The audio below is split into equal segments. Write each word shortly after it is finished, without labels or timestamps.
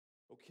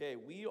Okay,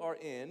 we are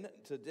in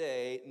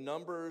today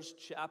Numbers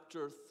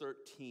chapter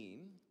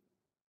 13,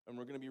 and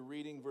we're going to be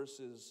reading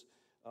verses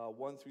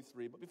 1 through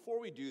 3. But before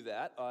we do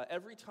that,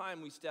 every time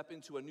we step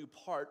into a new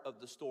part of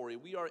the story,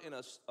 we are in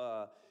a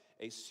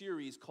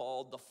series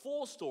called The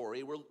Full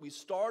Story, where we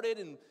started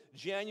in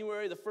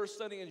January, the first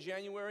Sunday in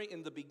January,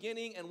 in the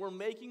beginning, and we're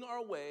making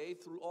our way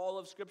through all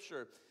of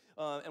Scripture.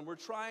 And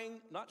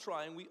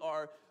we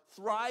are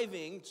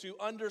thriving to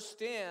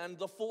understand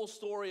the full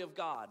story of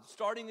God,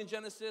 starting in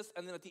Genesis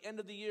and then at the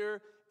end of the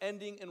year,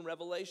 ending in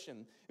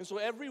Revelation. And so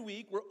every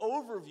week we're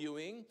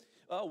overviewing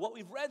what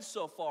we've read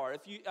so far.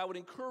 I would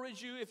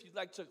encourage you, if you'd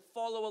like to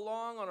follow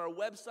along on our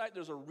website,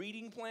 there's a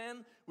reading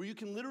plan where you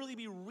can literally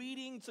be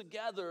reading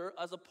together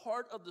as a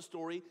part of the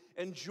story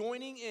and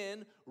joining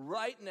in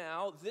right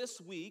now this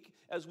week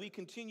as we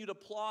continue to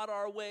plot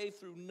our way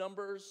through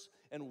Numbers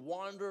and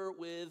wander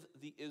with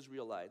the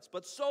Israelites.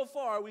 But so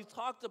far, we've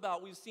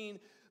seen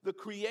the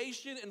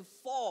creation and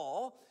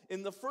fall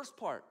in the first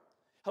part.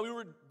 How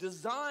in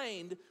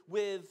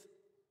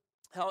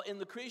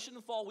the creation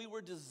and fall, we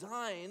were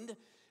designed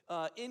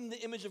in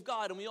the image of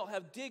God, and we all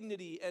have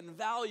dignity and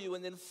value.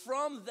 And then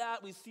from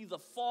that, we see the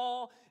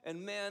fall,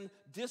 and man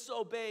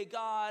disobey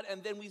God.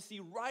 And then we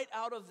see right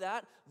out of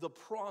that the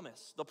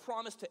promise to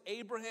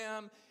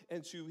Abraham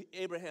and to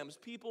Abraham's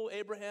people,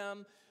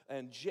 Abraham,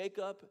 Isaac,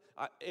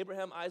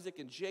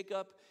 and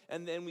Jacob.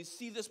 And then we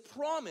see this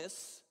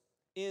promise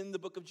in the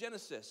book of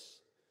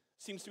Genesis.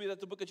 Seems to me that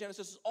the book of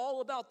Genesis is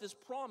all about this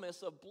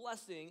promise of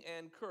blessing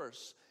and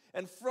curse.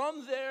 And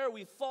from there,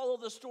 we follow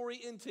the story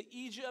into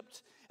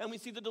Egypt, and we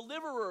see the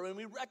deliverer, and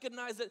we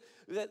recognize that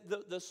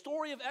the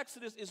story of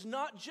Exodus is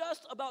not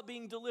just about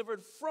being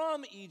delivered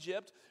from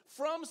Egypt,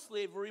 from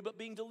slavery, but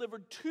being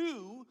delivered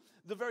to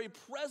the very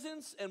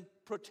presence and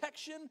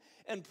protection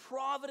and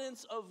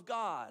providence of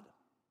God.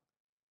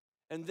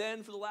 And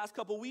then for the last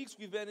couple weeks,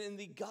 we've been in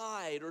the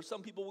guide, or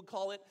some people would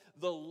call it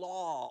the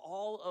law,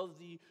 all of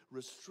the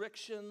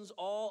restrictions,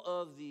 all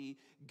of the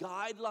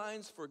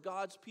guidelines for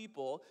God's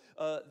people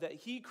that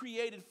He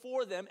created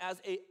for them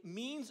as a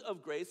means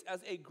of grace,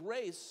 as a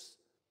grace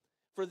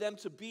for them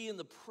to be in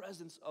the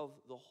presence of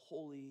the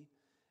holy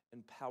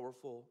and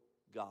powerful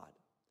God.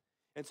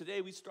 And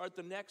today we start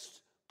the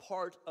next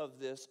part of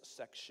this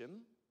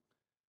section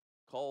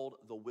called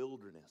the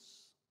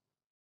wilderness.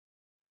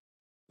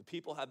 The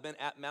people have been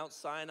at Mount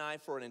Sinai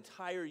for an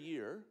entire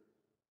year,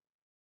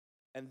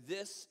 and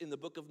this, in the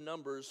book of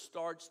Numbers,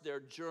 starts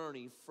their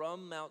journey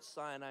from Mount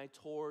Sinai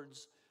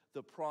towards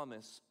the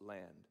promised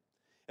land.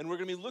 And we're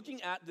going to be looking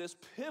at this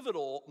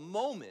pivotal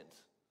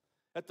moment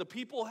that the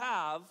people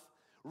have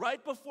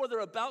right before they're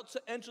about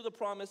to enter the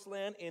promised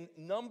land in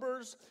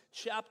Numbers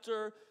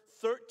chapter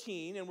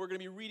 13, and we're going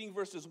to be reading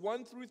verses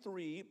 1 through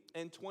 3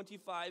 and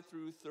 25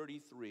 through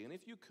 33. And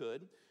if you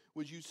could,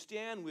 would you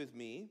stand with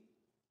me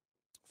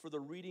for the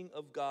reading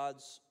of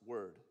God's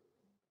word?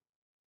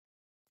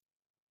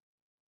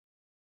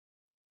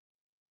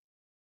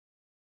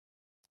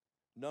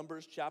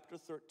 Numbers chapter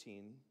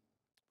 13,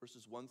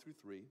 verses 1 through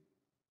 3.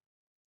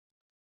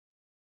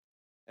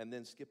 And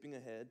then skipping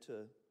ahead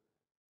to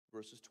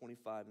verses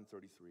 25 and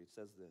 33, it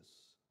says this.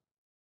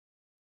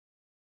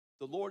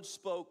 The Lord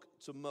spoke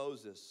to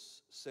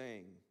Moses,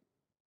 saying,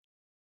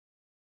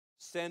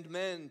 "Send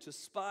men to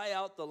spy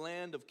out the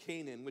land of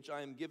Canaan, which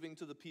I am giving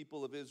to the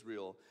people of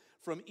Israel.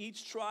 From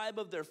each tribe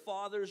of their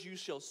fathers you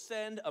shall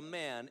send a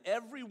man,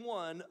 every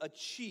one a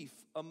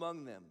chief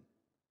among them."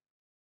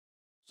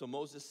 So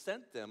Moses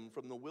sent them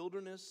from the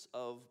wilderness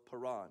of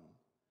Paran,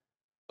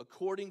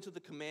 according to the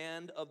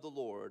command of the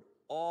Lord,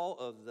 all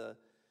of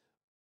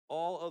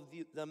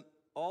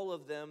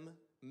them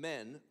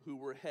men who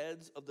were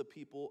heads of the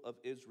people of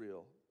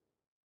Israel.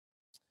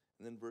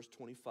 And then verse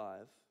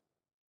 25.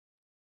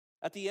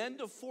 At the end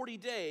of 40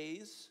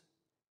 days,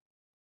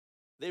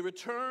 they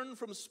returned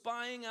from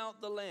spying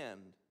out the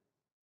land.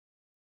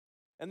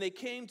 And they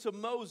came to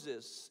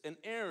Moses and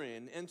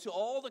Aaron and to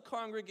all the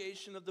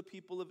congregation of the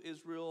people of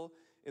Israel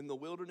in the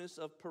wilderness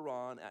of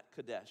Paran at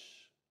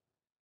Kadesh.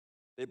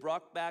 They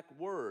brought back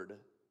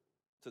word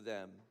to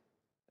them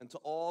and to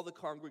all the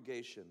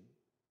congregation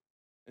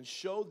and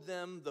showed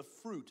them the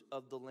fruit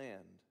of the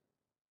land.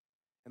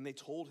 And they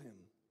told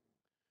him,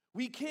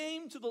 "We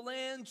came to the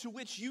land to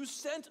which you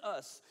sent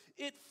us.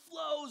 It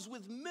flows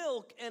with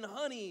milk and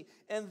honey,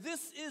 and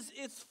this is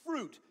its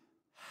fruit.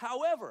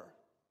 However,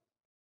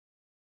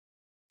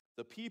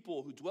 the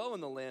people who dwell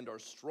in the land are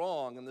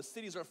strong, and the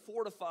cities are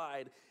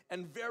fortified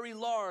and very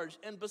large.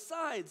 And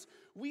besides,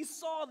 we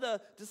saw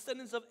the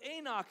descendants of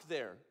Anak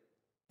there.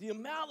 The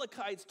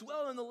Amalekites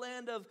dwell in the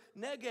land of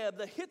Negeb.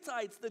 The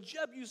Hittites, the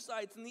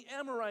Jebusites, and the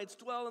Amorites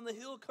dwell in the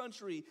hill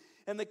country.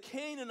 And the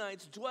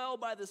Canaanites dwell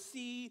by the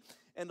sea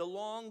and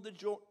along the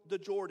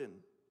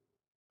Jordan."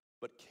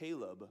 But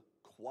Caleb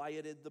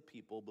quieted the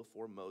people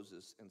before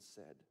Moses and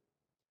said,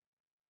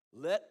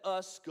 "Let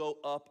us go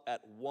up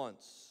at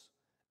once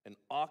and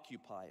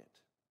occupy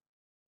it,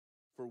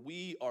 for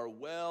we are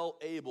well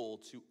able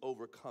to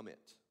overcome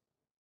it."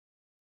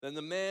 Then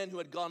the man who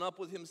had gone up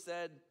with him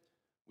said,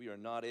 we are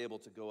not able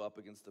to go up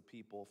against the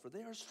people, for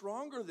they are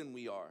stronger than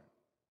we are.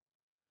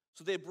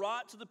 So they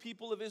brought to the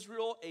people of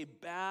Israel a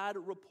bad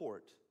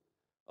report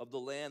of the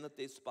land that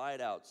they spied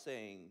out,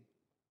 saying,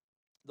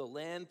 the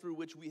land through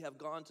which we have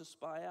gone to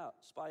spy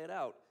it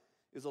out,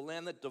 is a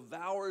land that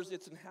devours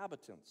its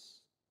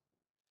inhabitants.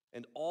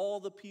 And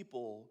all the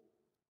people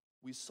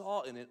we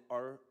saw in it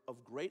are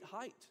of great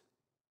height.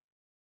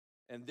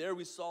 And there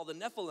we saw the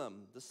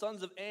Nephilim, the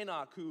sons of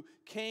Anak, who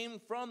came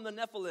from the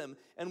Nephilim,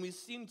 and we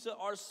seemed to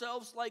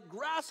ourselves like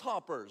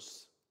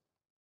grasshoppers.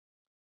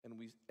 And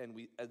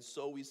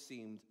so we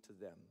seemed to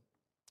them.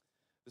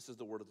 This is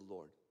the word of the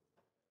Lord.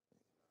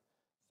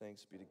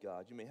 Thanks be to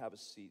God. You may have a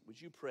seat.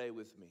 Would you pray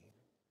with me?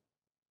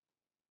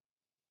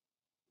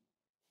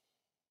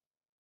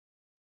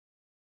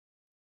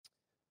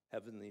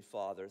 Heavenly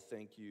Father,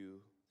 thank you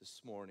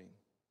this morning.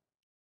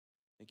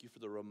 Thank you for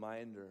the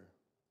reminder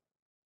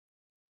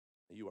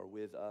that you are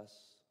with us.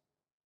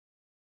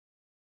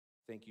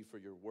 Thank you for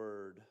your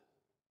word,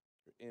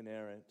 your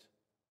inerrant,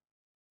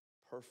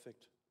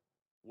 perfect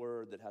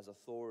word that has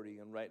authority.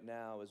 And right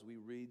now, as we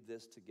read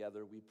this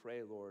together, we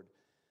pray, Lord,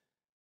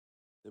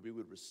 that we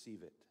would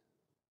receive it.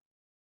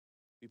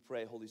 We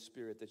pray, Holy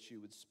Spirit, that you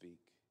would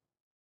speak.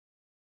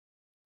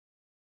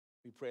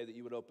 We pray that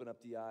you would open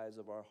up the eyes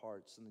of our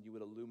hearts and that you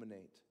would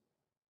illuminate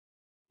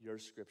your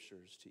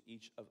scriptures to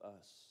each of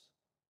us.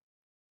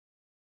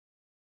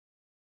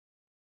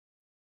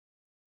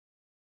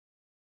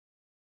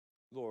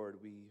 Lord,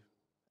 we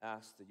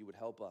ask that you would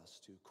help us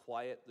to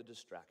quiet the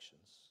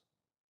distractions.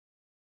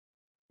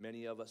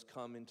 Many of us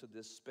come into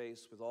this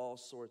space with all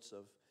sorts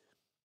of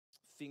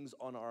things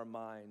on our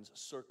minds,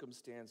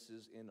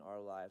 circumstances in our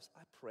lives.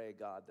 I pray,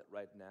 God, that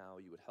right now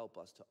you would help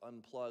us to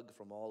unplug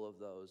from all of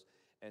those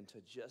and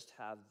to just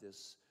have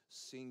this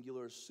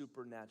singular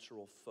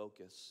supernatural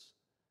focus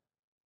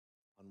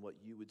on what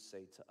you would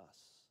say to us.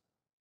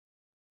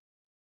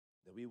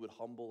 That we would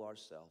humble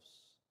ourselves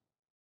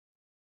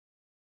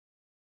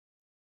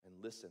and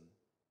listen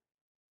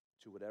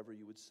to whatever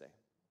you would say.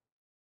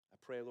 I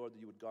pray, Lord, that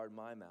you would guard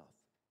my mouth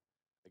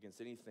against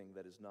anything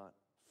that is not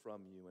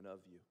from you and of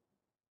you.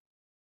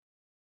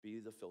 Be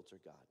the filter,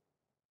 God.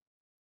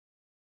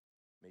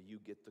 May you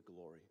get the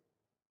glory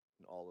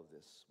in all of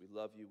this. We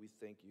love you, we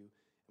thank you,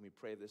 and we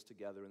pray this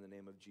together in the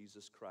name of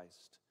Jesus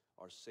Christ,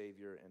 our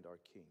Savior and our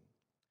King.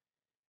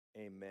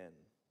 Amen.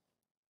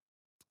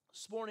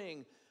 This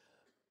morning,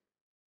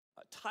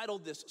 I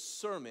titled this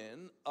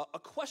sermon, A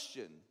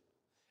Question.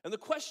 And the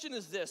question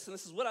is this, and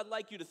this is what I'd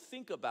like you to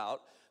think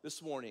about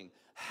this morning.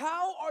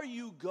 How are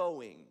you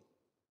going?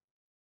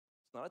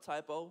 It's not a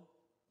typo.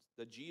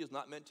 The G is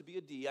not meant to be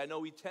a D. I know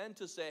we tend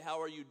to say,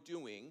 how are you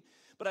doing?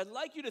 But I'd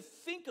like you to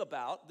think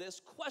about this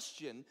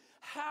question,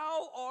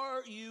 how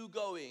are you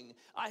going?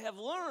 I have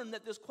learned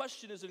that this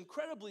question is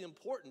incredibly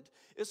important,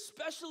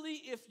 especially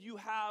if you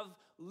have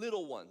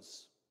little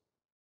ones.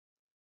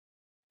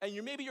 And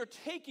maybe you're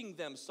taking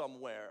them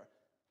somewhere.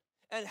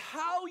 And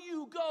how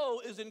you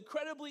go is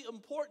incredibly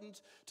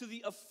important to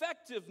the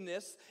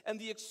effectiveness and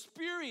the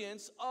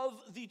experience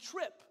of the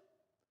trip.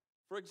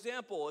 For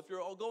example, if you're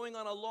all going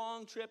on a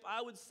long trip,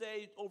 I would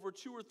say over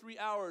 2 or 3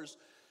 hours,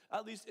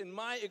 at least in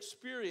my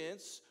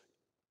experience,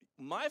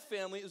 my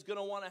family is going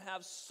to want to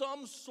have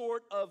some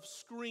sort of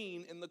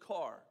screen in the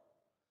car.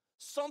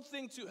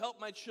 Something to help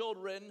my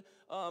children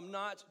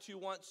not to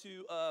want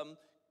to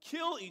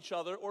kill each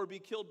other or be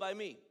killed by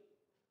me.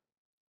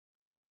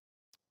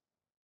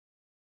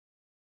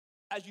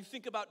 As you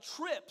think about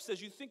trips,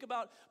 as you think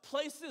about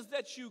places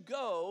that you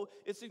go,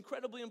 it's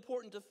incredibly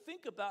important to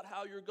think about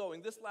how you're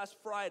going. This last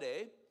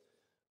Friday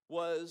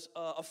was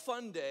a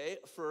fun day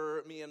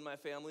for me and my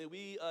family.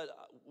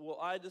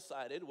 I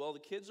decided, the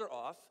kids are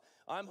off.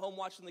 I'm home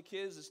watching the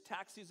kids. It's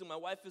tax season. My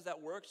wife is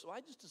at work. So I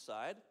just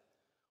decide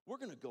we're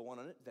going to go on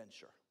an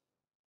adventure.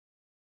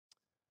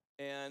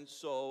 And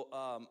so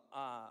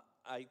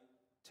I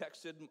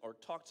texted or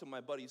talked to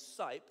my buddy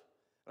Sipe,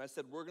 and I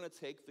said, we're going to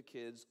take the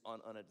kids on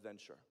an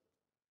adventure.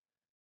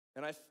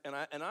 And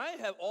I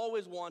have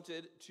always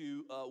wanted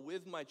to,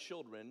 with my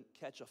children,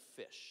 catch a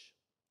fish,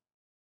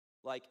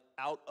 like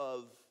out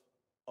of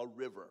a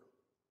river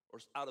or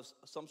out of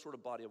some sort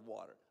of body of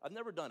water. I've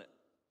never done it.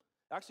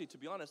 Actually, to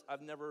be honest,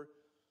 I've never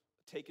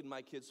taken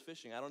my kids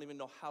fishing. I don't even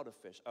know how to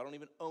fish. I don't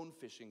even own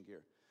fishing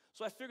gear.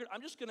 So I figured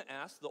I'm just going to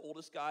ask the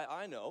oldest guy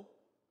I know,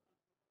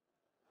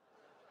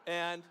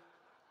 and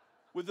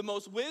with the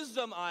most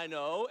wisdom I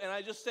know, and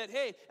I just said,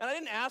 hey, and I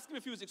didn't ask him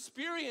if he was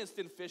experienced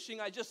in fishing.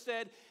 I just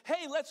said,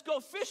 hey, let's go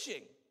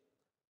fishing.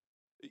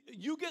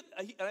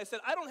 And I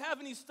said, I don't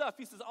have any stuff.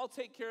 He says, I'll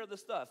take care of the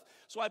stuff.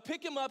 So I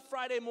pick him up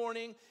Friday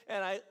morning,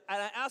 and I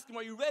ask him,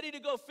 are you ready to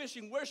go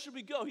fishing? Where should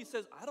we go? He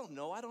says, I don't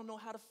know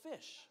how to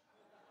fish.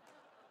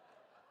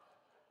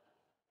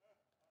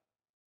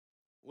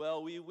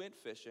 Well, we went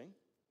fishing,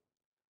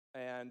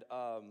 and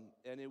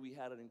we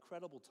had an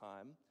incredible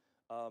time.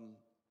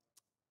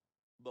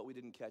 But we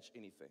didn't catch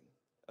anything.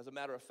 As a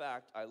matter of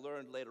fact, I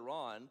learned later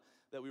on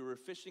that we were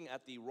fishing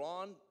at the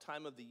wrong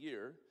time of the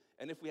year,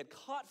 and if we had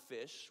caught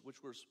fish,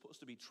 which were supposed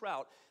to be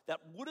trout, that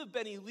would have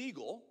been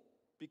illegal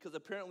because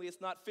apparently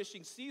it's not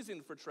fishing season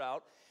for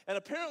trout. And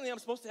apparently I'm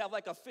supposed to have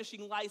like a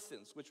fishing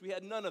license, which we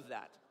had none of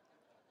that.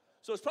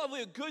 So it's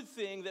probably a good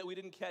thing that we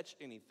didn't catch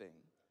anything.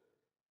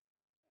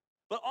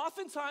 But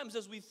oftentimes,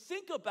 as we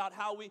think about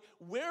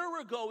where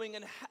we're going,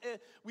 and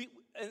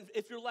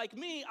if you're like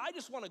me, I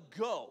just want to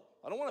go.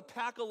 I don't want to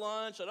pack a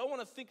lunch. I don't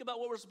want to think about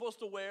what we're supposed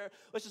to wear.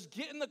 Let's just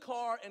get in the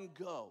car and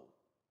go.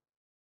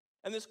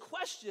 And this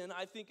question,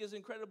 I think, is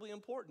incredibly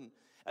important.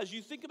 As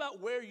you think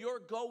about where you're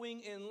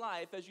going in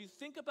life, as you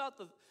think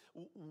about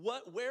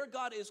where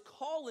God is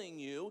calling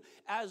you,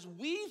 as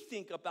we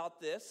think about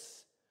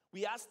this,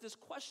 we ask this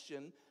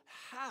question: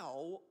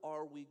 how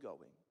are we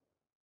going?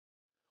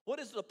 What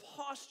is the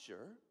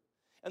posture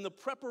and the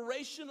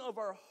preparation of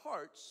our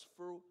hearts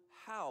for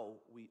how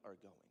we are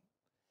going?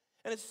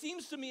 And it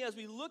seems to me, as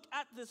we look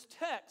at this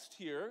text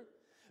here,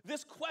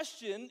 this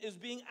question is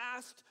being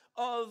asked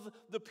of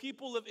the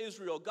people of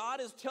Israel. God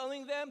is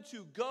telling them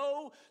to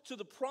go to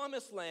the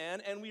promised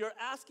land, and we are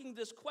asking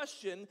this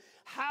question: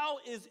 how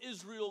is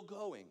Israel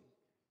going?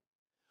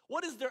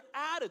 What is their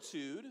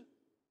attitude?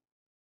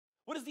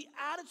 What is the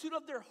attitude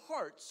of their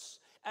hearts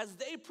as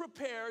they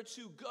prepare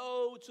to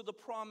go to the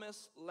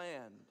promised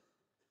land?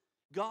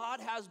 God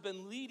has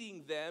been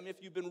leading them.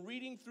 If you've been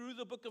reading through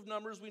the book of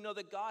Numbers, we know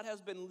that God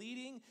has been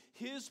leading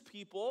his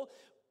people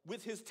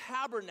with his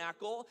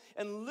tabernacle,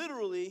 and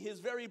literally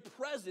his very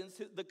presence,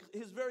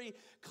 his very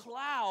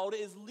cloud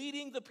is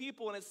leading the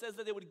people. And it says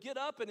that they would get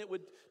up and it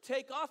would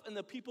take off and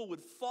the people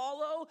would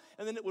follow,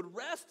 and then it would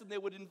rest and they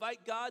would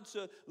invite God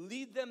to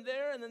lead them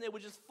there, and then they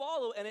would just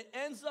follow, and it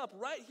ends up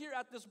right here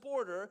at this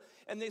border,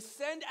 and they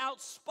send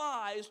out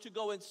spies to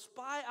go and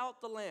spy out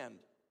the land.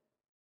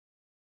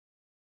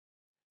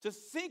 To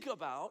think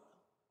about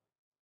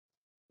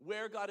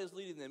where God is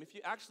leading them.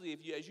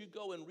 As you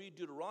go and read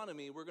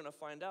Deuteronomy, we're going to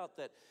find out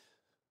that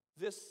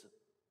this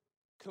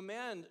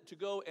command to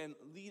go and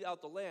lead out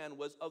the land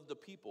was of the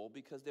people,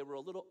 because they were a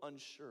little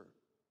unsure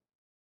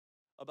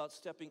about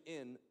stepping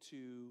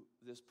into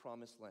this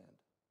promised land.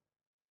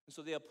 And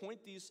so they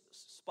appoint these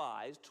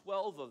spies,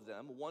 12 of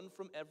them, one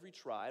from every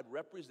tribe,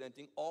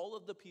 representing all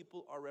of the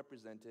people are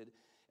represented,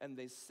 and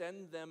they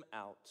send them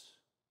out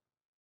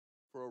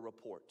for a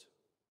report.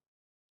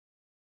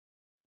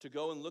 To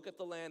go and look at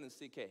the land and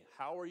see, okay,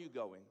 how are you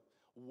going?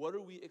 What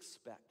do we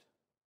expect?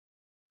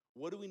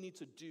 What do we need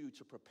to do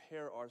to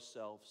prepare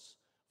ourselves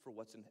for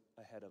what's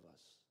ahead of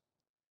us?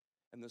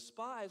 And the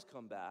spies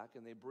come back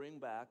and they bring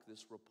back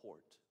this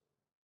report.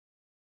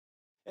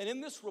 And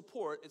in this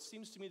report, it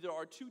seems to me there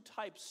are two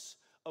types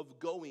of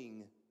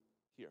going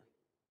here.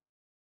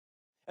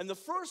 And the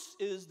first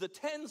is the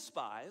 10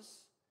 spies,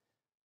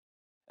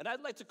 and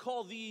I'd like to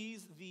call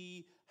these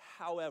the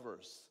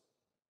howevers.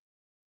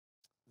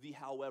 The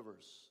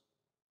howevers.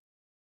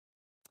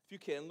 If you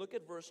can, look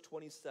at verse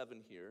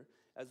 27 here.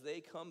 As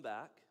they come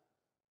back,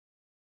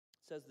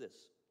 it says this: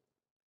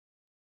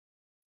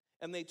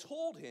 and they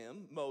told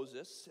him,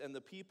 Moses, and the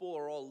people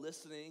are all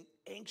listening,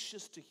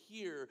 anxious to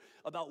hear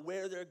about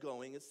where they're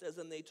going. It says,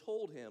 and they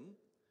told him,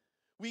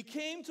 we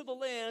came to the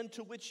land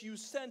to which you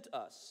sent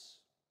us.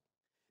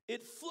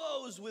 It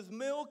flows with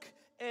milk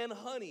and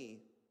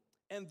honey,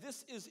 and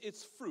this is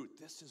its fruit.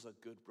 This is a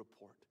good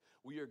report.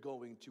 We are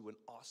going to an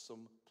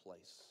awesome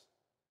place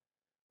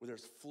where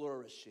there's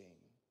flourishing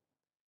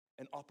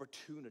and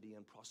opportunity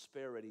and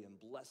prosperity and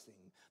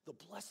blessing, the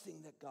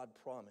blessing that God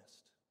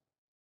promised.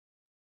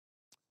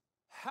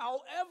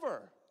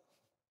 However,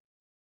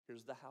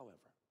 here's the however.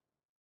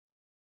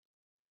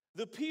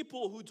 The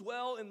people who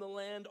dwell in the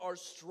land are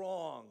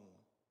strong,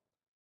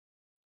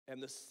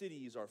 and the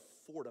cities are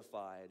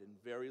fortified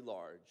and very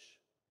large.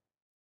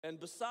 And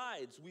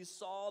besides, we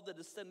saw the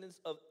descendants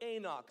of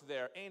Anak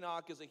there.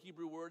 Anak is a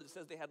Hebrew word that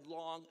says they had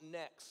long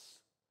necks.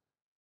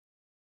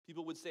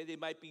 People would say they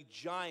might be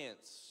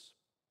giants,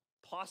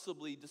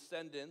 possibly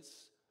descendants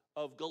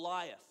of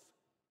Goliath.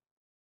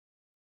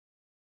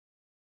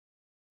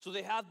 So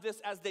they have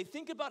this, as they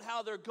think about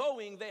how they're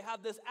going, they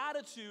have this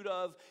attitude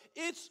of,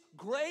 it's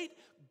great,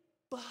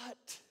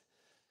 but,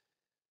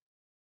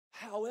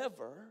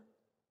 however,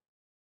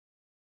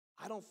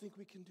 I don't think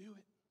we can do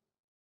it.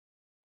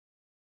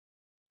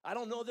 I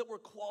don't know that we're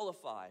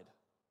qualified.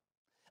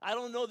 I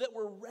don't know that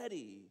we're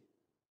ready.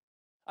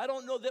 I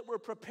don't know that we're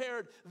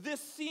prepared.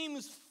 This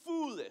seems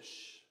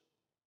foolish.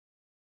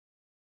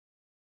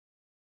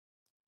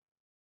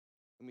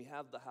 And we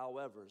have the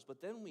howevers.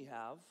 But then we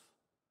have,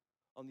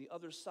 on the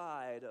other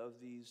side of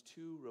these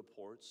two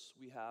reports,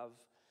 we have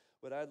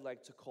what I'd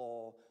like to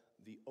call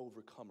the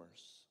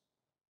overcomers.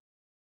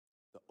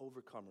 The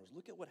overcomers.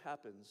 Look at what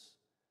happens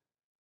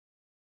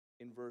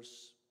in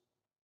verse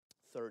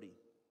 30. It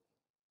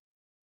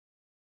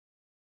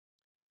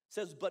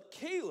says, but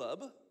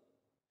Caleb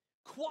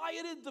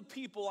quieted the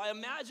people. I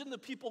imagine the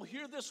people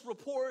hear this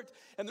report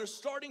and they're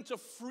starting to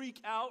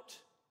freak out.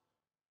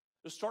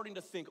 They're starting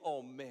to think,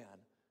 oh man,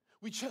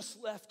 we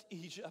just left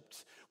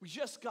Egypt. We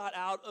just got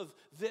out of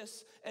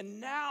this. And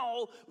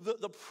now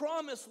the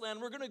promised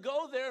land, we're going to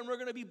go there and we're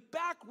going to be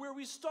back where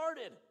we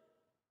started.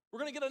 We're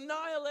going to get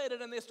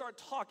annihilated. And they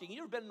start talking. You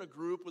ever been in a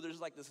group where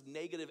there's like this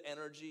negative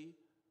energy?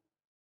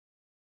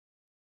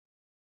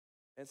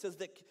 And it says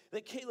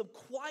that Caleb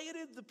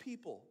quieted the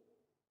people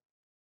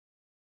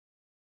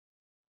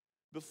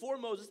before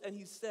Moses, and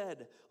he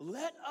said,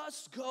 "Let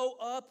us go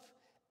up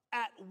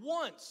at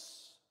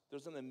once."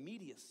 There's an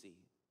immediacy,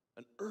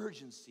 an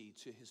urgency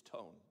to his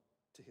tone,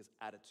 to his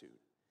attitude,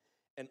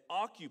 "and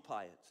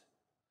occupy it,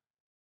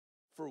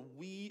 for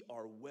we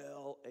are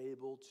well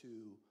able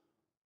to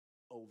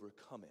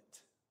overcome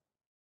it."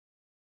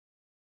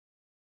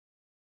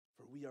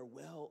 For we are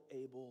well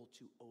able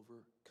to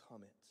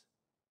overcome it.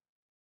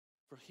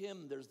 For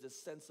him, there's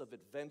this sense of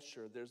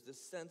adventure. There's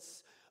this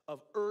sense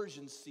of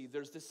urgency.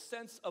 There's this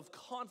sense of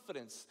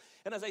confidence.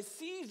 And as I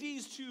see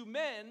these two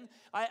men,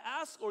 I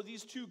ask, or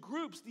these two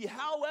groups, the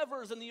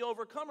howevers and the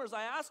overcomers,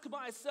 I ask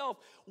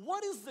myself,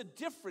 what is the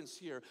difference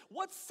here?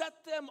 What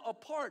set them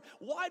apart?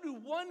 Why do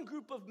one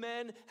group of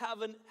men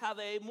have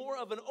a more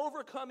of an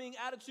overcoming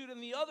attitude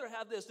and the other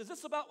have this? Is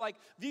this about like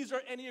these are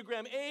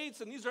Enneagram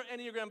 8s and these are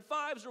Enneagram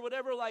 5s or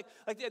whatever, like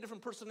they have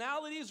different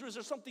personalities, or is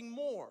there something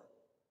more?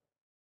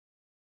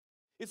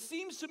 It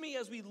seems to me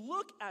as we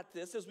look at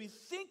this, as we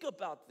think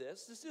about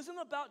this, this isn't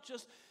about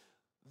just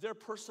their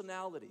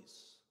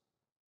personalities.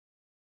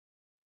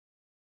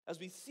 As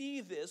we see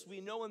this, we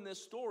know in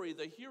this story,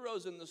 the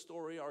heroes in the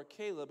story are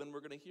Caleb, and we're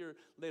going to hear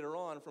later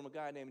on from a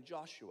guy named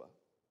Joshua.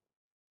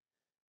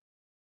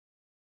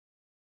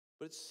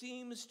 But it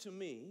seems to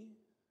me,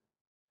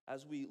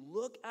 as we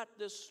look at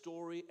this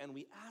story and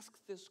we ask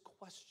this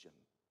question,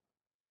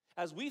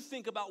 as we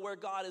think about where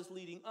God is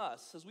leading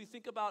us, as we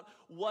think about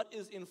what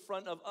is in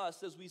front of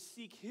us, as we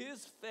seek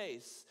his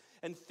face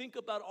and think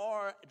about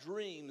our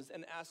dreams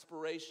and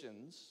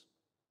aspirations,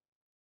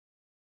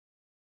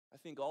 I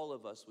think all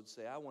of us would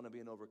say, I want to be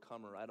an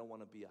overcomer. I don't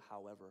want to be a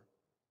however.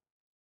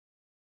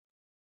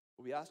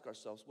 But we ask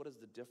ourselves, what is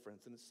the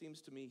difference? And it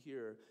seems to me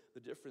here, the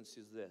difference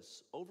is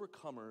this.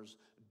 Overcomers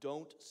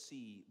don't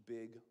see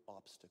big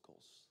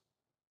obstacles.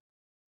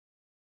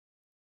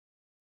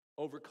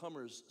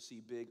 Overcomers see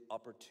big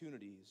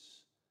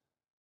opportunities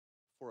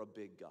for a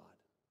big God.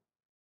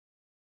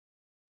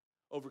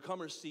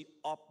 Overcomers see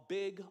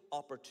big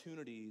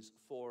opportunities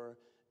for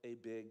a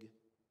big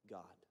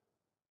God.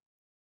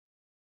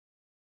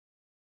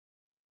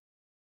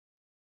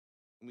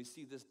 And we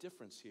see this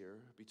difference here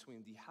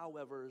between the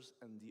howevers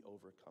and the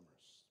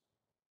overcomers.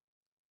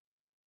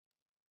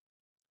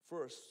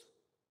 First,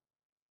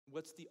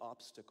 what's the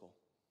obstacle?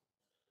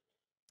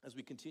 As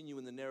we continue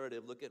in the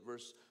narrative, look at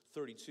verse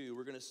 32.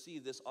 We're going to see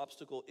this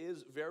obstacle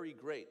is very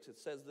great. It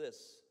says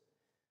this.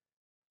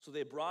 So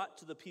they brought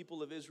to the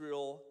people of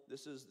Israel,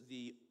 this is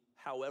the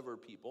however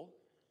people,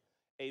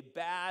 a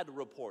bad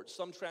report.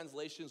 Some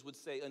translations would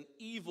say an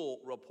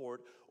evil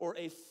report or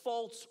a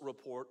false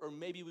report, or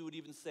maybe we would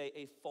even say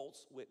a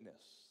false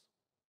witness.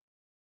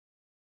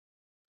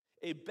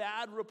 A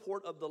bad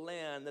report of the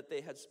land that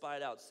they had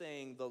spied out,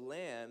 saying, the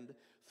land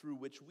through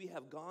which we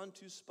have gone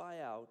to spy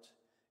out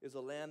is a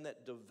land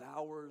that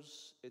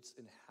devours its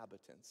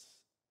inhabitants.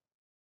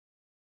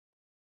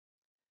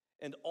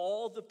 And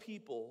all the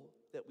people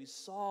that we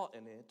saw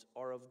in it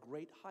are of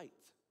great height.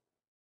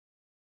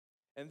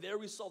 And there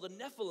we saw the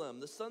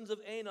Nephilim, the sons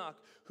of Anak,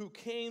 who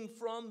came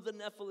from the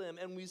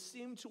Nephilim, and we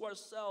seemed to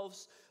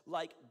ourselves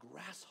like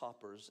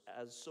grasshoppers,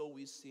 as so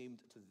we seemed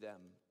to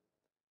them.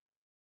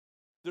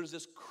 There's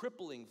this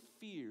crippling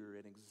fear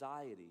and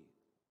anxiety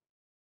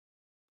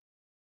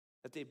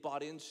that they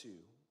bought into.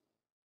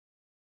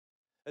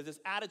 There's this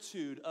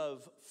attitude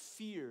of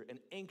fear and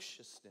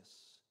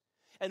anxiousness.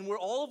 And where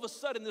all of a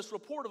sudden this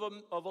report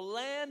of a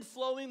land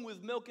flowing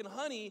with milk and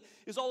honey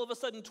is all of a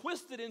sudden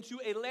twisted into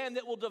a land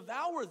that will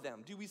devour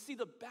them. Do we see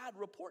the bad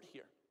report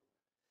here?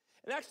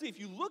 And actually, if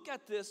you look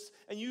at this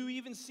and you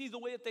even see the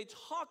way that they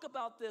talk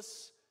about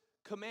this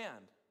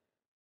command,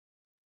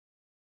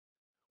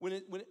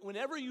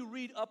 whenever you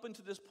read up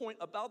into this point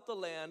about the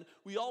land,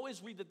 we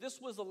always read that this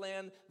was a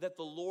land that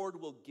the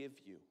Lord will give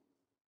you.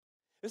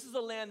 This is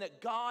a land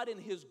that God in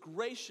his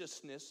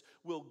graciousness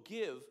will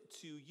give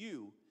to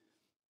you.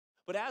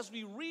 But as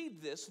we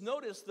read this,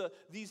 notice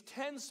these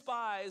 10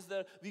 spies,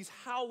 these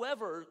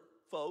however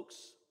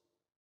folks,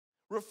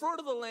 refer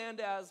to the land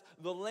as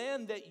the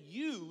land that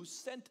you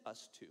sent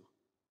us to.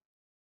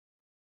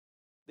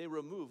 They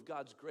remove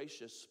God's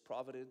gracious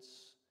providence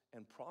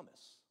and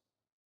promise.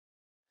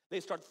 They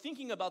start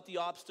thinking about the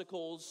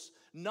obstacles,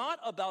 not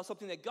about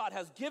something that God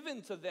has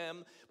given to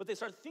them, but they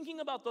start thinking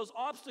about those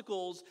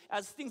obstacles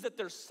as things that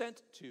they're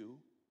sent to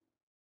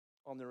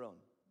on their own.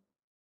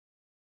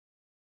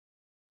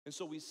 And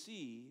so we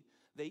see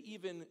they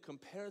even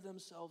compare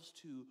themselves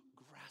to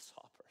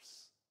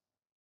grasshoppers.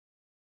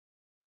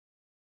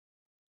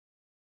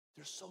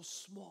 They're so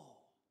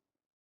small.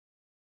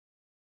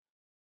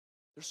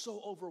 They're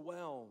so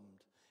overwhelmed.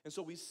 And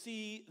so we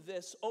see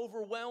this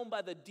overwhelmed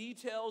by the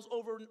details,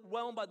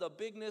 overwhelmed by the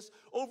bigness,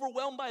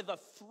 overwhelmed by the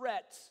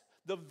threat,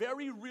 the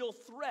very real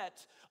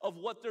threat of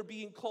what they're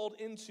being called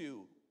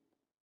into.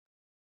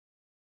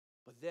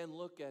 But then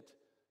look at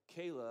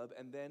Caleb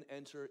and then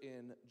enter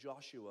in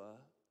Joshua,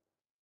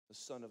 the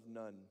son of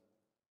Nun.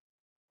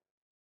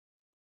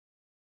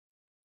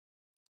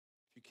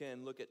 If you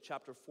can, look at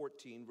chapter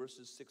 14,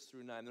 verses 6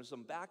 through 9. There's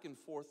some back and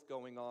forth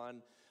going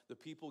on. The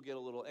people get a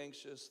little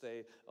anxious.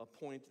 They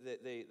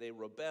they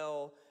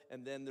rebel.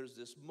 And then there's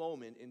this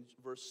moment in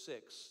verse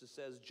 6. It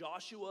says,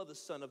 Joshua the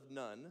son of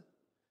Nun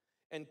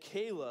and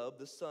Caleb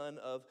the son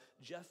of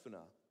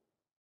Jephunneh.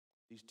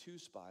 These two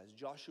spies,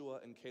 Joshua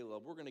and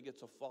Caleb. We're going to get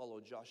to follow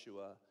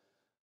Joshua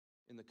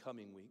in the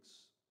coming weeks.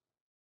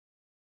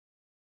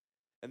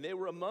 And they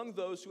were among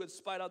those who had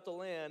spied out the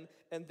land,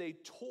 and they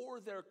tore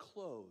their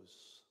clothes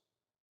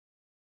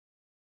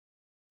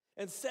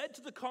and said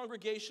to the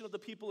congregation of the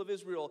people of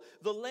Israel,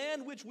 the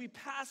land which we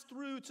passed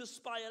through to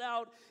spy it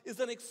out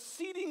is an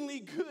exceedingly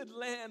good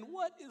land.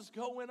 What is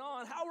going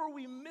on? How are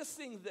we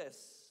missing this?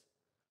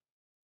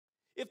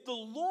 If the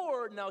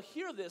Lord, now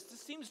hear this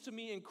seems to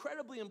me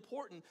incredibly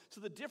important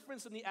to the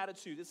difference in the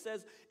attitude. It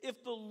says,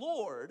 if the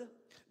Lord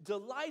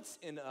delights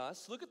in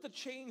us, look at the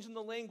change in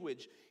the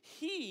language.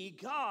 He,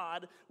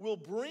 God, will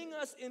bring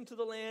us into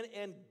the land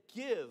and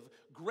give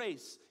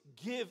grace,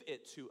 give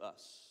it to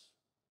us.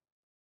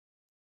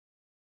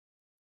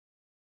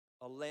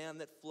 A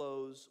land that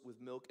flows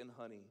with milk and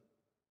honey.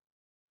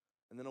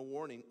 And then a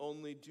warning,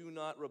 only do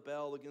not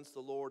rebel against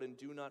the Lord and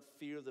do not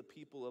fear the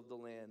people of the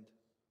land.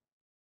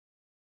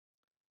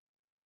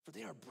 For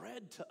they are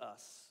bread to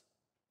us.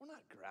 We're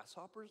not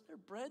grasshoppers, they're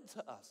bread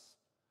to us.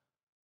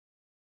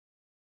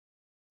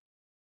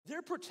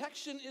 Their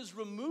protection is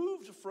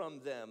removed from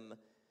them,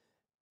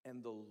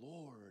 and the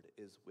Lord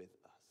is with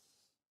us.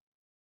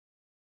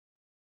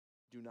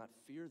 Do not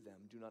fear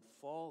them. Do not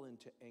fall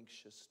into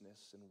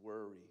anxiousness and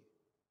worry.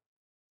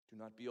 Do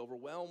not be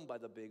overwhelmed by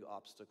the big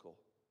obstacle.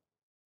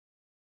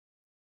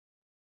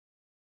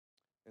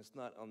 It's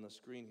not on the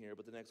screen here,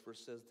 but the next verse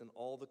says, then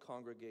all the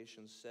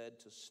congregation said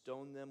to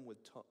stone them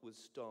with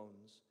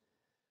stones,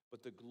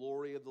 but the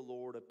glory of the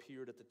Lord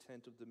appeared at the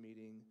tent of the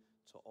meeting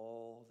to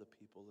all the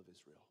people of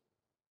Israel.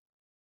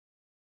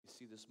 You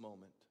see this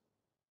moment.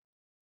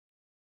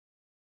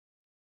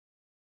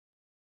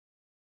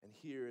 And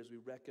here, as we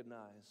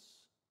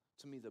recognize,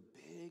 to me, the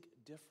big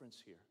difference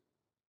here,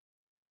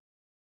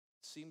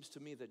 it seems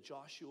to me that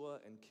Joshua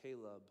and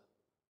Caleb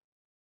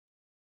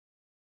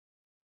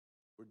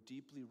were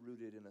deeply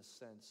rooted in a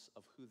sense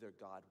of who their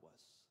God was.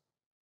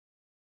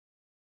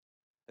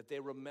 That they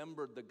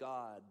remembered the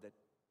God that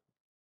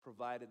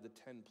provided the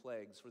 10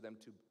 plagues for them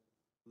to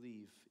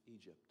leave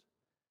Egypt.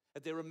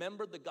 That they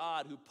remembered the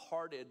God who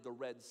parted the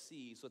Red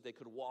Sea so that they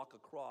could walk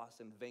across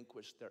and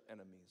vanquish their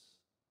enemies.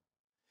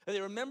 And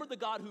they remembered the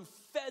God who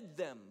fed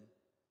them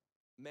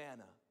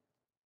manna.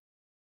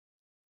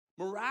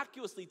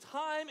 Miraculously,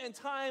 time and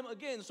time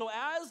again. So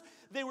as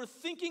they were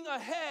thinking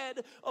ahead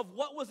of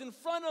what was in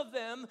front of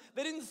them,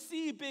 they didn't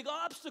see big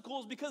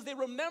obstacles because they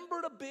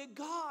remembered a big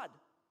God.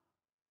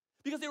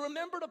 Because they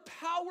remembered a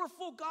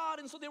powerful God,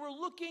 and so they were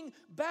looking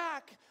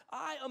back,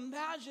 I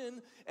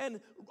imagine, and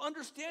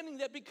understanding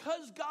that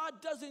because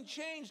God doesn't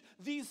change,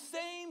 these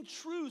same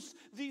truths,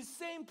 these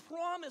same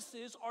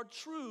promises are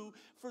true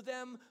for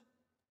them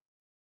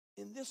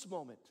in this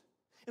moment.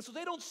 And so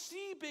they don't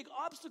see big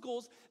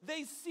obstacles,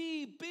 they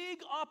see big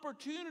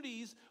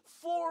opportunities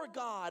for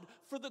God,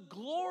 for the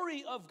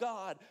glory of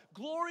God.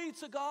 Glory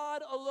to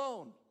God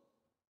alone.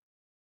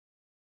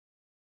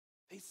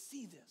 They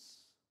see this.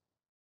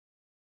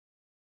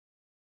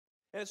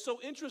 And it's so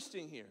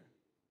interesting here.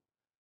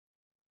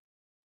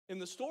 In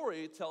the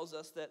story, it tells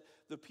us that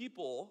the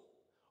people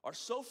are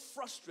so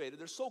frustrated,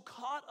 they're so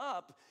caught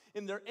up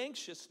in their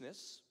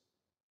anxiousness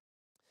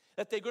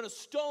that they're going to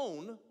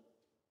stone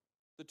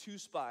the two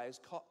spies,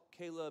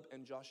 Caleb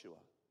and Joshua.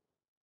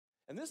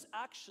 And this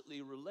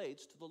actually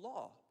relates to the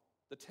law,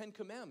 the 10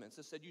 Commandments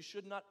that said you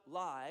should not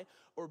lie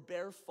or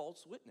bear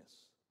false witness.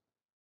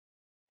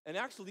 And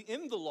actually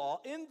in the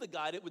law, in the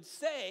guide, it would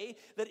say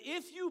that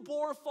if you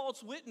bore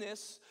false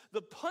witness,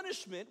 the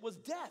punishment was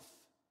death.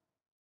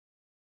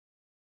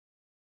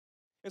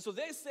 And so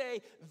they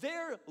say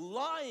they're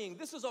lying.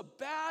 This is a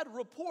bad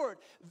report.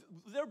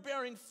 They're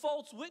bearing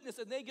false witness,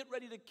 and they get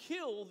ready to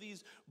kill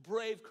these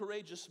brave,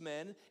 courageous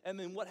men. And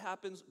then what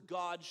happens?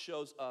 God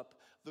shows up.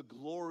 The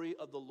glory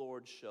of the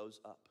Lord shows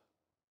up.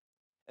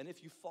 And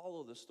if you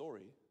follow the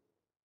story,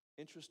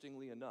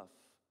 interestingly enough,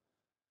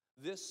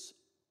 this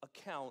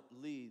account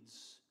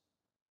leads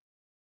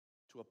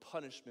to a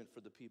punishment for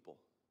the people.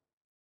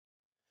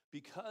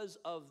 Because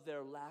of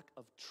their lack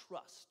of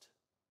trust,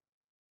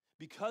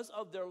 because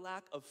of their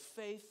lack of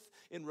faith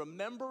in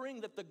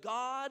remembering that the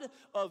God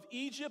of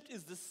Egypt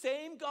is the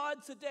same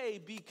God today,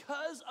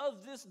 because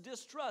of this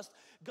distrust,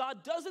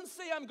 God doesn't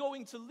say, I'm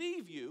going to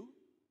leave you,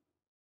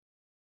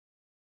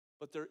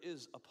 but there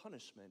is a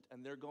punishment,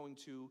 and they're going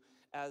to,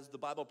 as the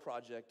Bible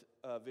Project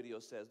video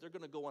says, they're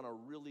going to go on a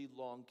really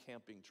long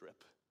camping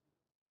trip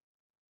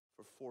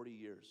for 40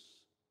 years.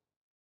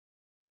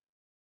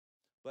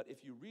 But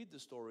if you read the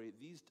story,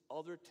 these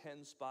other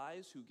 10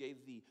 spies who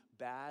gave the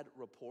bad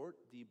report,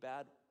 the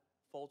bad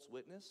false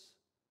witness,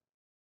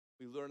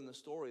 we learn in the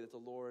story that the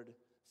Lord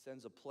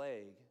sends a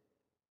plague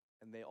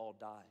and they all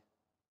die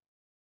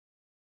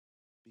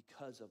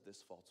because of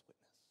this false witness.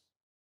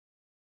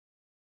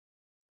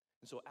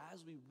 And so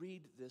as we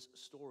read this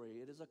story,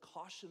 it is a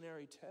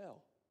cautionary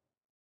tale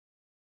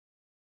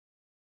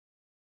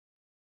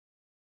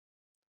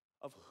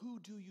of who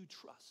do you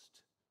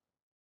trust.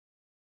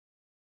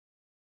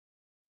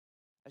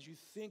 As you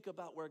think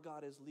about where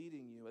God is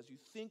leading you, as you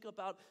think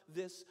about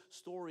this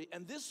story,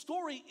 and this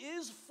story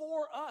is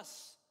for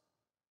us.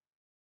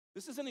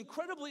 This is an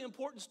incredibly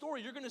important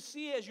story. You're going to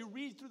see as you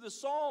read through the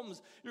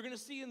Psalms, you're going to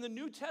see in the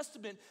New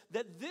Testament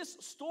that this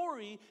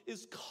story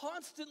is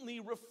constantly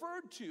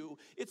referred to.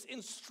 It's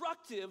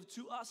instructive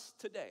to us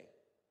today.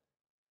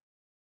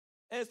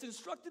 And it's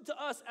instructed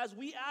to us as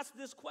we ask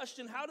this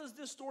question, how does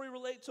this story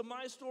relate to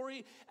my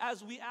story?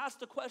 As we ask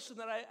the question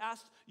that I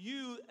asked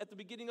you at the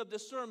beginning of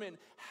this sermon,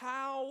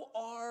 how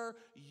are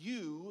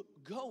you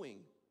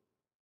going?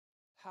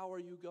 How are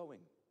you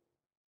going?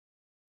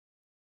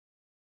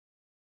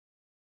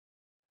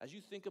 As you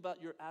think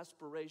about your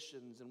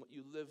aspirations and what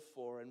you live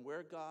for and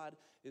where God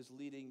is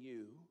leading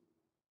you,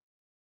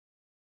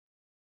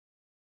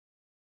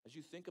 as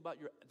you think about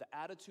the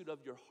attitude of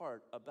your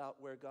heart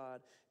about where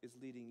God is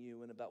leading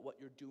you and about what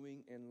you're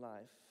doing in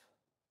life,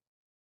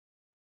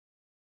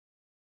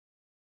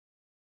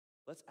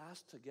 let's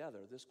ask together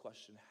this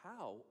question: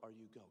 how are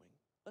you going?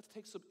 Let's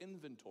take some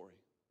inventory.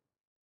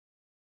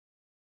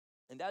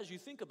 And as you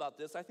think about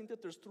this, I think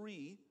that there's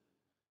 3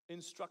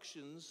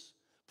 instructions,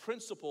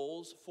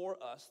 principles for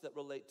us that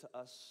relate to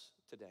us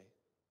today.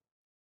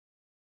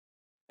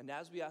 And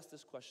as we ask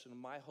this question,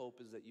 my hope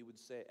is that you would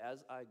say,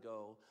 as I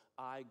go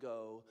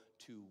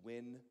to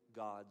win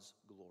God's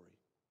glory.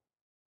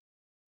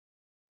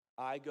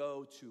 I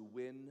go to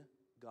win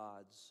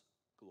God's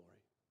glory.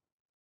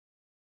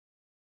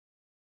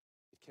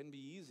 It can be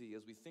easy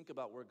as we think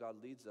about where God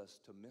leads us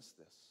to miss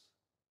this.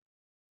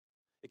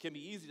 It can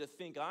be easy to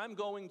think, I'm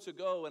going to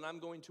go and I'm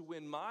going to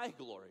win my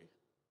glory.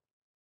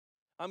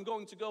 I'm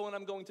going to go and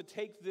I'm going to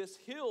take this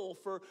hill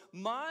for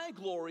my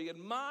glory and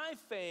my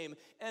fame.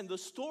 And the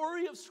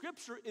story of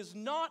Scripture is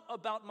not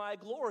about my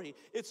glory.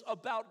 It's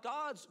about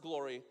God's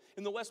glory.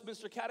 In the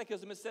Westminster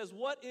Catechism, it says,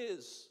 what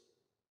is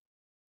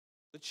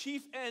the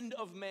chief end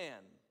of man?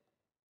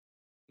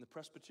 In the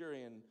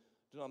Presbyterian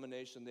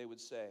denomination, they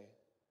would say,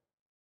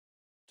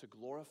 to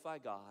glorify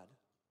God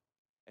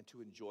and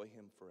to enjoy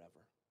Him forever.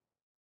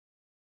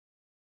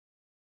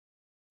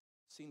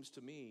 Seems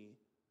to me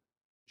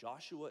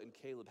Joshua and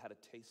Caleb had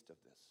a taste of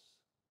this.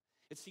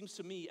 It seems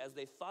to me as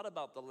they thought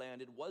about the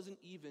land, it wasn't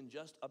even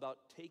just about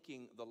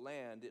taking the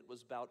land, it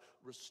was about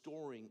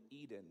restoring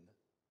Eden,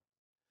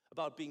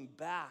 about being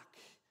back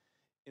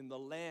in the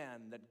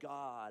land that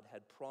God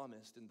had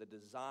promised in the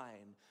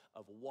design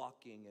of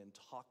walking and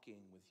talking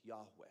with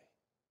Yahweh.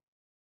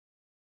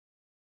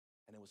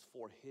 And it was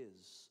for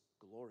His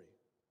glory.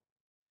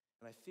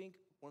 And I think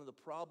one of the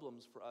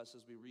problems for us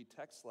as we read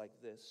texts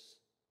like this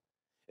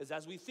is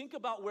as we think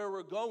about where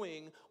we're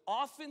going,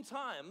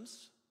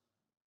 oftentimes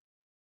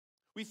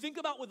we think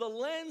about with a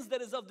lens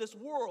that is of this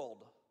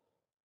world.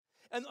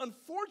 And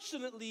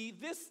unfortunately,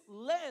 this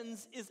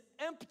lens is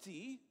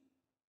empty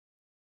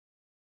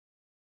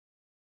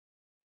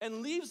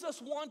and leaves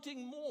us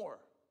wanting more.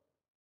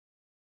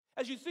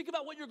 As you think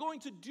about what you're going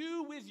to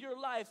do with your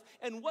life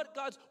and what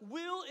God's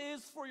will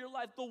is for your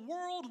life, the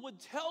world would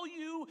tell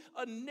you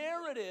a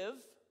narrative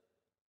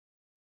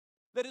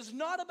that is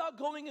not about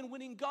going and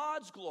winning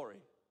God's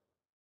glory.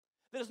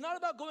 That is not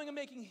about going and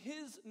making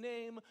His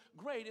name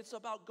great. It's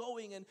about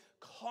going and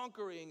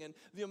conquering and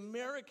the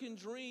American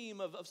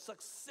dream of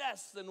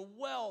success and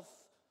wealth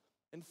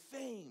and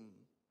fame.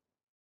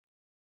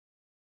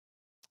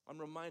 I'm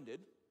reminded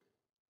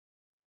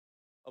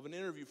of an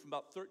interview from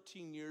about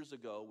 13 years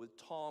ago with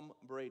Tom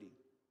Brady.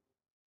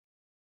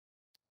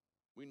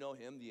 We know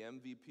him, the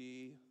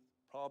MVP,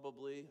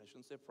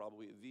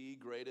 the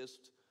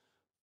greatest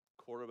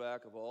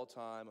quarterback of all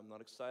time. I'm not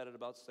excited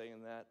about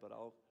saying that, but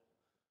I'll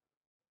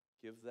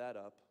give that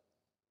up.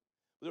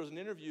 But there was an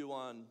interview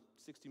on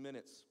 60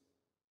 Minutes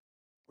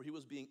where he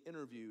was being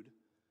interviewed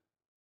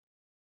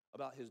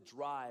about his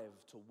drive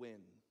to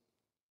win.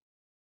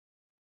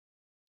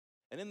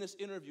 And in this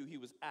interview, he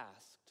was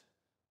asked,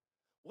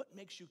 what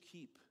makes you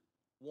keep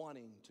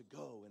wanting to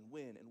go and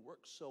win and work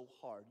so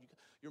hard?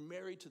 You're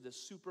married to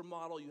this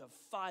supermodel. You have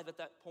 5 at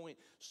that point,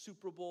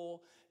 Super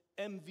Bowl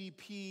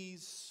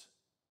MVPs.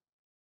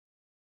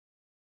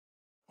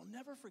 I'll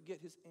never forget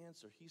his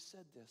answer. He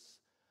said this,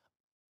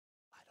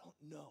 I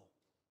don't know.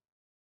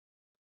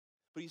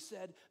 But he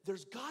said,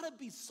 there's got to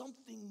be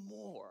something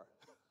more.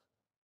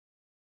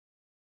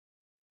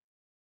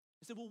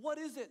 He said, well, what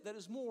is it that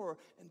is more?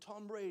 And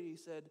Tom Brady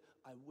said,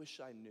 I wish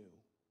I knew.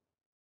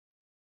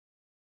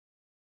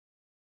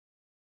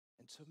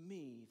 And to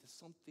me, the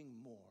something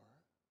more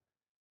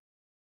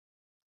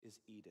is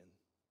Eden,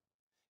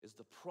 is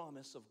the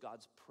promise of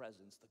God's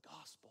presence, the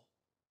gospel,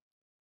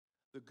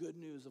 the good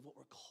news of what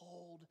we're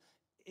called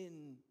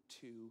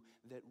into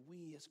that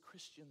we as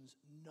Christians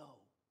know.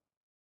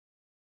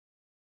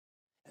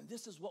 And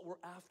this is what we're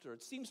after.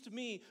 It seems to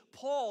me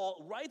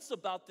Paul writes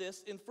about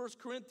this in 1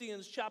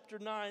 Corinthians chapter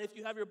 9. If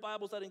you have your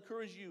Bibles, I'd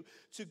encourage you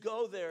to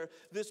go there.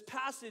 This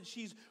passage,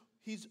 he's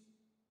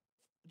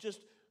just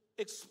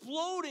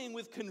exploding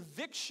with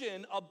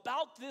conviction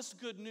about this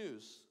good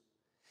news.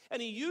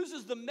 And he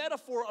uses the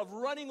metaphor of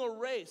running a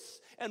race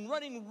and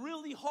running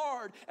really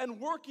hard and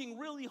working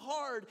really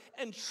hard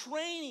and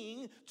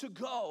training to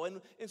go.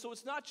 And so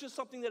it's not just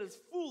something that is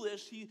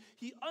foolish.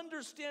 He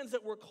understands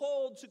that we're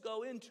called to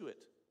go into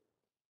it.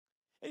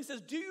 And he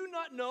says, do you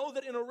not know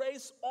that in a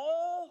race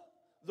all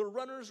the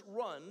runners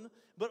run,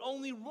 but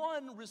only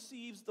one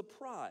receives the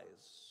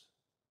prize?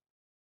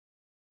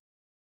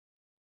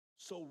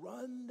 So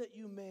run that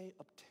you may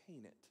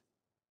obtain it.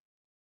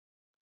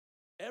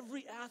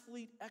 Every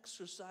athlete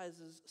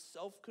exercises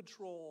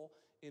self-control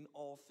in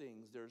all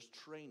things. There's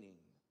training.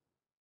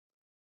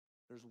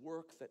 There's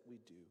work that we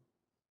do.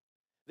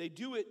 They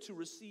do it to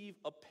receive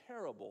a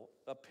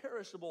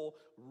perishable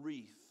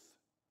wreath,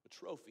 a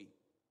trophy.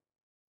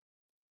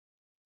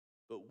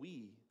 But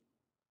we,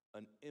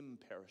 an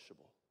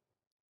imperishable,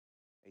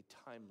 a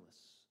timeless,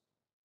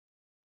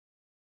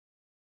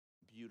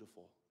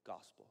 beautiful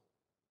gospel.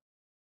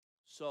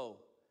 So,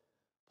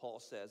 Paul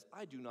says,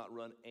 I do not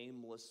run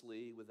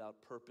aimlessly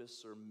without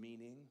purpose or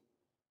meaning.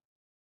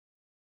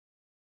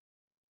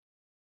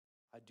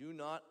 I do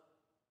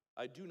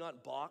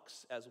not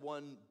box as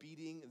one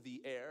beating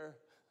the air,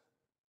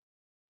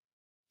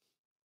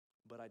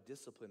 but I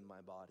discipline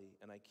my body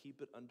and I keep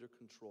it under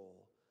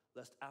control,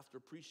 lest after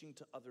preaching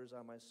to others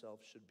I myself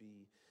should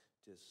be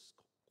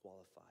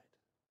disqualified.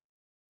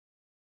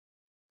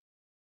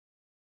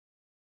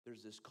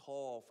 There's this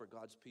call for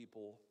God's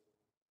people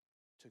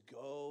to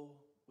go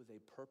with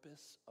a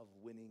purpose of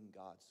winning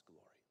God's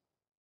glory.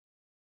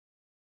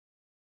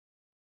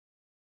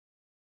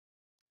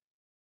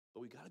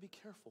 But we got to be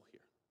careful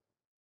here.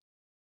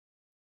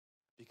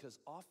 Because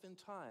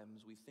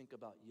oftentimes we think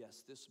about,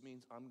 yes, this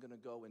means I'm going to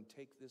go and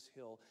take this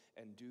hill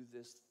and do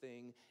this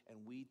thing, and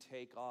we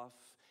take off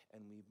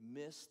and we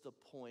miss the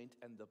point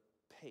and the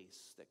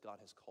pace that God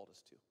has called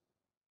us to.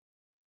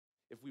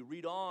 If we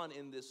read on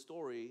in this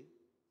story,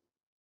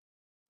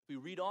 if we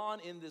read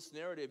on in this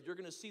narrative, you're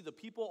going to see the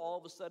people all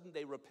of a sudden,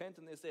 they repent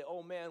and they say,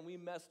 oh man, we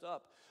messed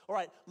up. All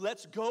right,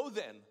 let's go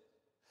then.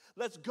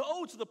 Let's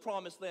go to the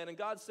promised land. And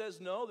God says,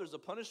 no, there's a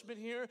punishment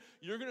here.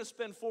 You're going to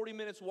spend 40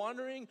 minutes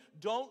wandering.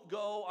 Don't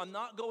go. I'm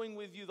not going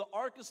with you. The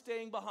ark is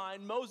staying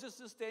behind.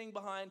 Moses is staying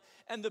behind.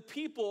 And the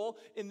people,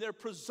 in their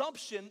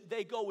presumption,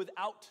 they go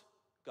without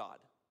God.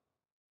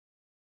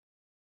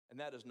 And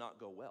that does not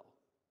go well.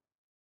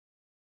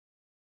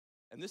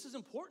 And this is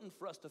important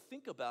for us to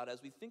think about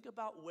as we think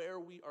about where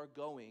we are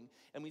going.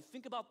 And we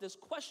think about this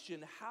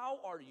question, how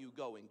are you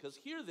going? Because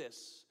hear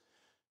this.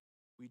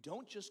 We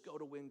don't just go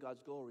to win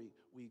God's glory.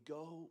 We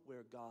go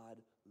where God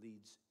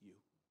leads you.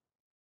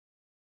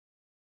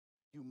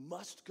 You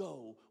must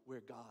go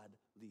where God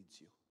leads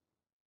you.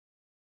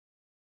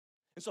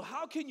 And so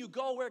how can you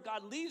go where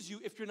God leads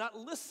you if you're not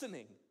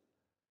listening?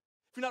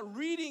 If you're not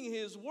reading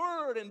His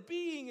Word and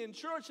being in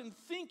church and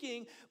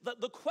thinking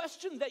that the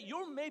question that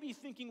you're maybe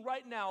thinking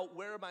right now,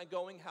 where am I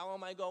going? How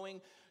am I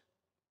going?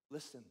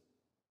 Listen.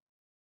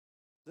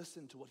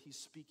 Listen to what He's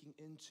speaking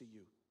into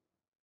you.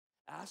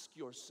 Ask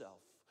yourself,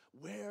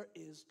 where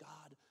is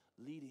God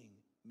leading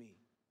me?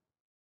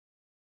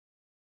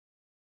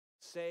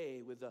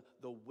 Say with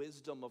the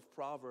wisdom of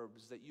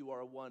Proverbs that you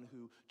are one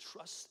who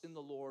trusts in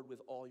the Lord with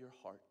all your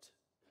heart.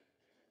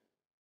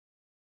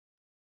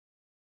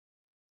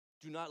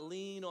 Do not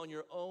lean on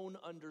your own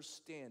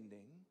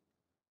understanding,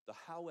 the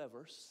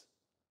howevers.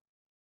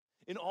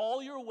 In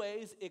all your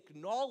ways,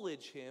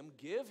 acknowledge Him,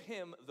 give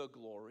Him the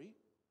glory,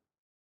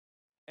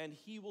 and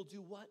He will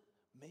do what?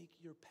 Make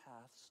your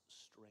paths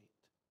straight.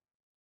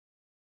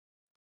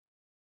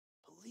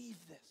 Believe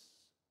this.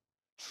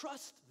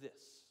 Trust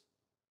this.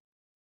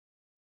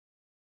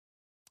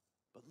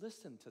 But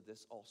listen to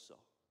this also.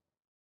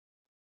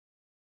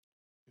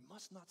 We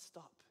must not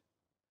stop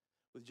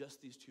with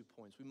just these 2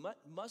 points. We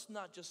must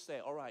not just say,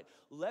 all right,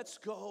 let's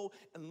go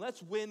and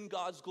let's win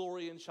God's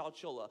glory in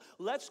Chowchilla.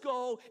 Let's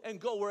go and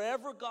go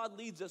wherever God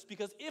leads us,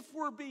 because if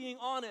we're being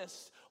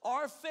honest,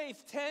 our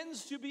faith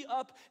tends to be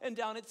up and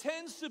down. It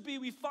tends to be,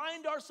 we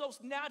find ourselves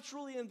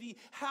naturally in the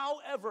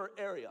however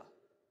area.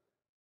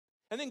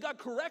 And then God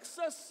corrects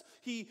us,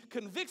 He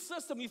convicts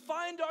us, and we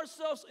find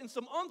ourselves in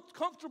some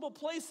uncomfortable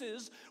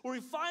places where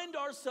we find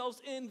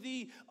ourselves in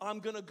the, I'm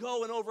going to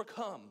go and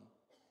overcome.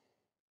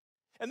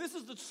 And this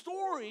is the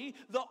story,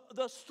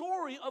 the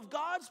story of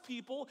God's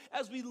people.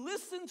 As we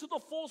listen to the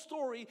full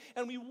story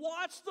and we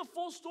watch the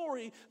full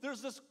story,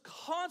 there's this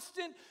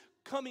constant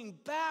coming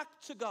back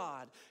to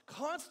God,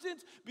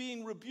 constant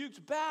being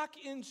rebuked back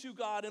into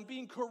God and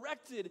being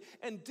corrected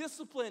and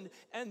disciplined.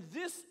 And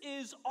this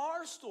is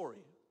our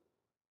story.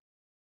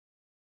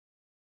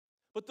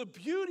 But the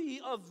beauty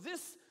of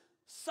this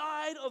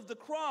side of the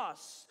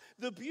cross,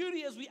 the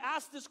beauty as we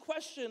ask this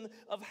question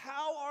of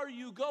how are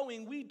you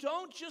going, we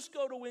don't just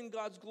go to win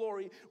God's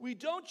glory. We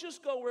don't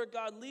just go where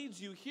God leads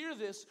you. Hear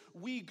this,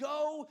 we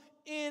go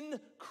in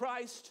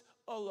Christ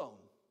alone.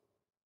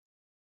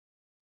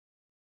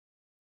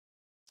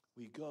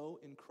 We go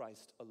in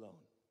Christ alone.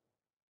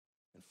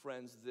 And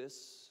friends,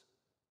 this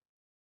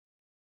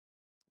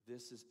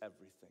is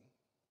everything.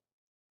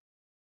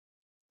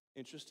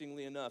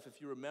 Interestingly enough,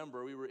 if you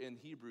remember, we were in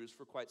Hebrews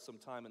for quite some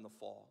time in the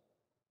fall.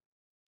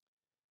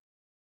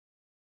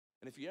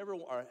 And if you ever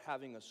are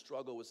having a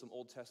struggle with some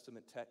Old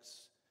Testament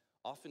texts,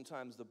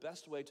 oftentimes the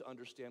best way to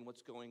understand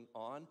what's going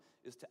on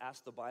is to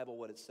ask the Bible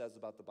what it says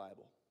about the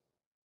Bible.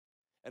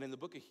 And in the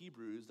book of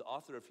Hebrews, the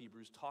author of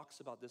Hebrews talks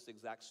about this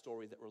exact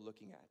story that we're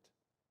looking at.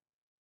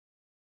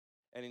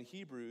 And in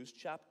Hebrews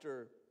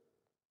chapter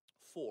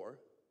 4,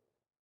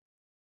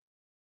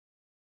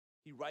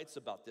 he writes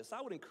about this.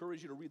 I would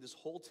encourage you to read this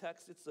whole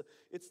text.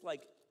 It's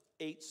like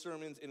 8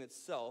 sermons in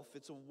itself.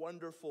 It's a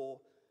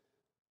wonderful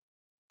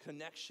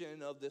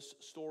connection of this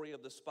story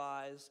of the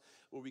spies,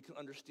 where we can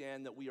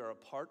understand that we are a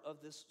part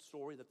of this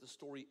story, that the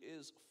story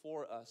is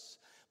for us.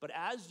 But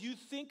as you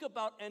think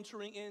about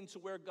entering into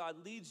where God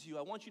leads you,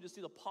 I want you to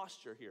see the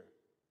posture here.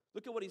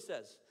 Look at what he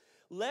says.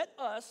 Let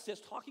us,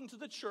 that's talking to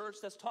the church,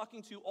 that's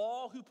talking to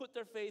all who put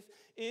their faith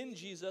in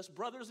Jesus,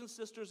 brothers and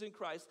sisters in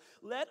Christ,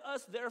 let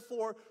us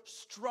therefore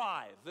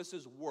strive. This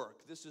is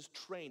work, this is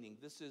training,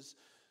 this is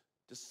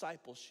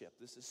discipleship,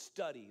 this is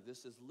study,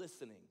 this is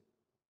listening.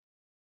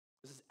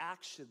 This is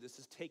action, this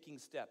is taking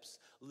steps.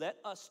 Let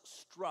us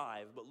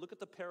strive, but look at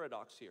the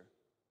paradox here,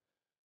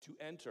 to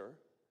enter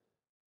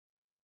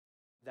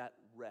that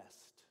rest.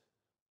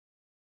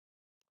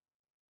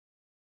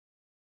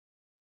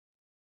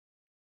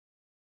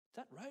 Is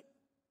that right?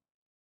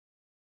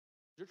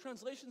 Does your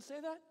translation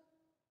say that?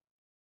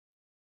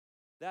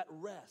 That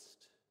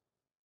rest.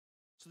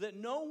 So that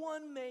no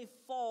one may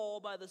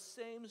fall by the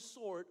same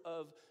sort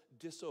of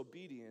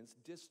disobedience,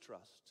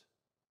 distrust.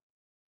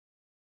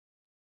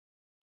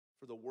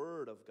 For the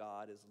word of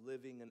God is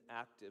living and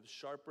active,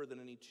 sharper than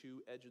any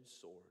two-edged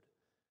sword,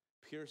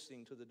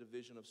 piercing to the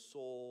division of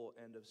soul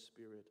and of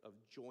spirit, of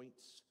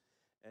joints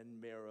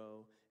and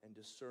marrow, and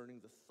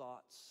discerning the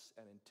thoughts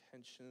and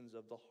intentions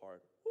of the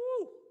heart.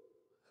 Woo!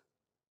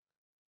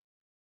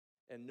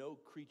 And no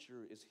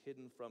creature is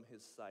hidden from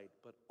his sight,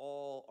 but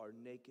all are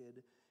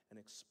naked and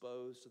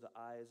exposed to the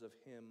eyes of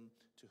him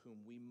to whom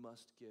we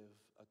must give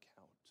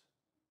account.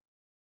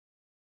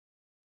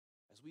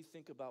 As we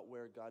think about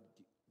where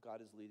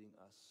God is leading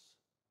us,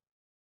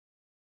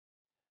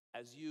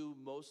 as you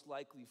most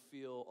likely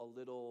feel a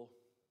little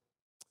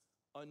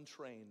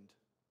untrained,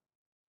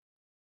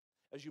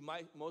 as you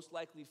might most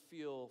likely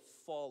feel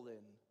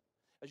fallen,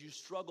 as you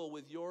struggle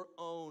with your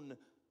own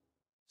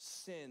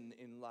sin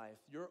in life,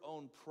 your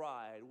own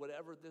pride,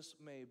 whatever this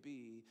may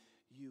be,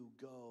 you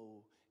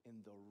go in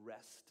the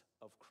rest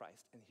of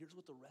Christ. And here's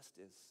what the rest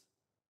is.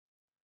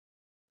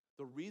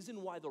 The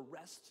reason why the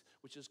rest,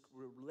 which is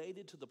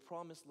related to the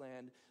promised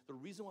land, the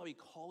reason why we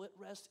call it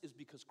rest is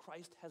because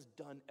Christ has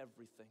done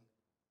everything.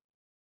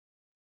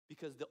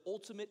 Because the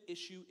ultimate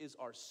issue is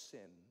our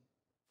sin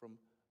from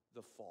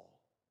the fall.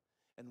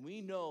 And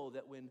we know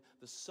that when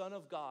the Son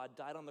of God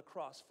died on the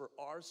cross for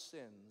our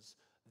sins,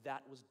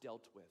 that was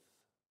dealt with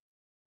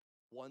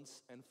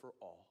once and for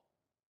all.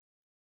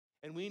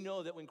 And we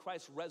know that when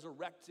Christ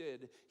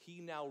resurrected, he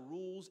now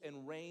rules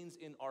and reigns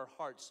in our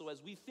hearts. So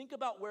as we think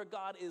about where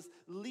God is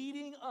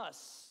leading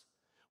us,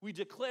 we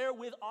declare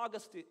with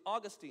Augustine,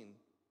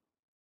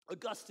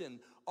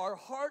 our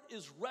heart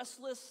is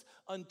restless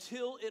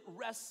until it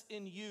rests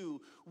in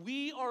you.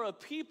 We are a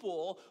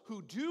people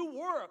who do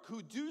work,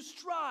 who do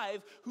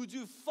strive, who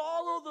do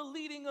follow the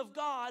leading of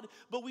God,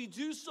 but we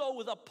do so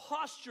with a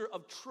posture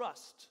of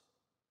trust.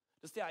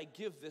 To say, I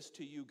give this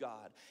to you,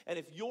 God. And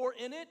if you're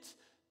in it,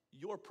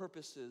 your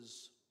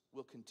purposes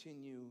will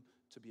continue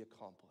to be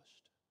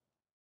accomplished.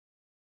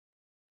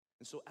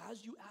 And so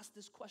as you ask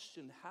this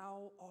question,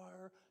 how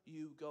are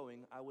you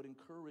going? I would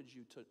encourage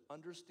you to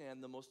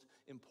understand the most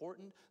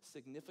important,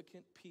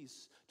 significant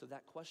piece to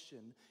that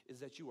question is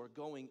that you are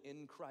going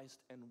in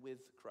Christ and with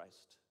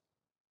Christ.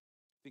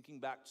 Thinking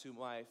back to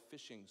my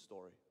fishing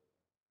story.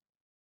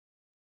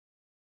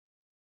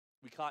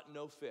 We caught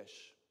no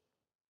fish.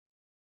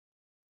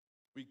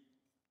 We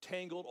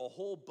tangled a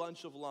whole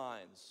bunch of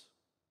lines.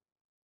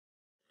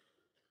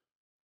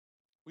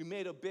 We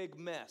made a big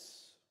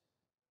mess.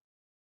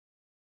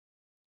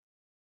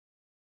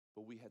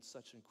 But we had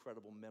such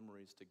incredible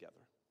memories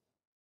together.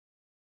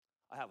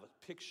 I have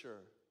a picture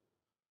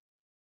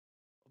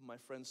of my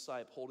friend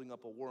Sipe holding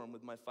up a worm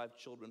with my 5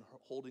 children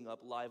holding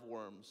up live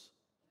worms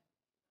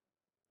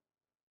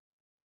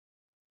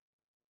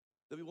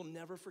that we will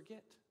never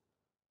forget.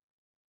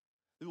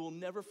 We will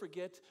never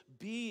forget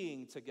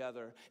being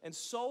together. And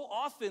so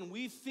often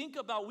we think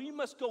about we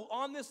must go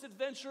on this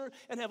adventure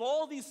and have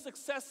all these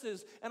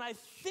successes. And I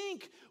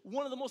think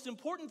one of the most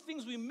important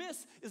things we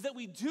miss is that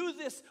we do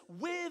this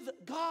with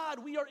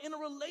God. We are in a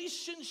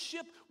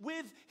relationship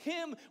with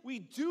him. We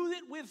do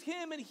it with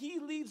him and he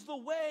leads the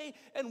way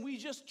and we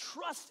just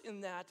trust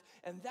in that.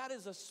 And that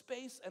is a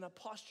space and a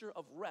posture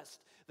of rest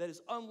that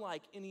is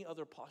unlike any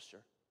other posture.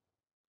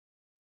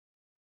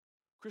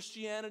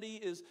 Christianity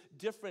is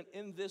different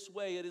in this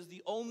way. It is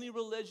the only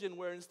religion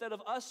where instead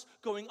of us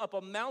going up a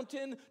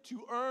mountain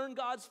to earn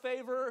God's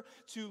favor,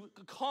 to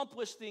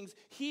accomplish things,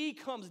 he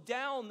comes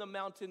down the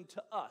mountain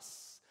to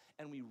us,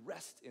 and we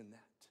rest in that.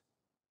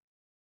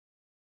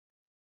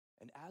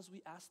 And as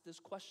we ask this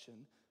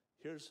question,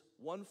 here's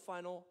one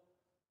final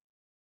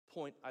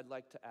point I'd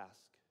like to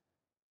ask.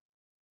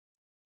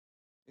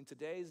 In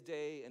today's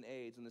day and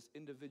age, in this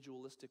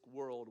individualistic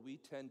world, we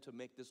tend to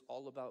make this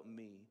all about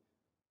me.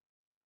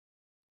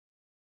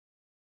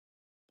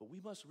 But we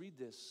must read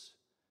this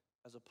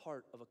as a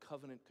part of a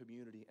covenant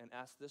community and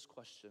ask this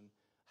question: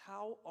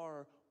 how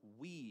are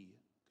we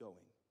going?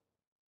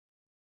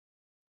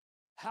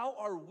 How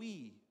are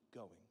we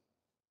going?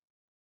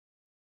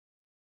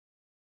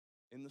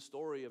 In the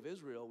story of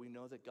Israel, we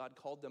know that God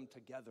called them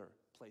together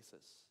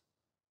places.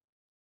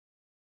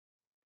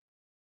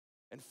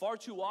 And far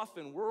too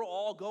often, we're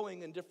all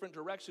going in different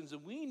directions,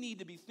 and we need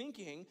to be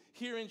thinking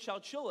here in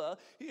Chowchilla,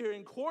 here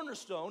in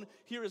Cornerstone,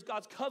 here as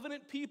God's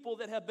covenant people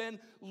that have been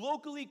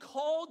locally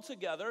called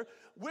together,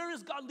 where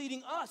is God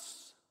leading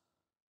us?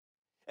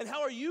 And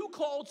how are you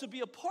called to be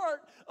a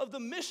part of the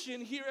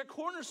mission here at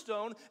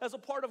Cornerstone as a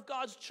part of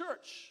God's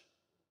church?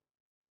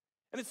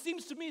 And it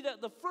seems to me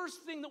that the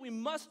first thing that we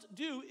must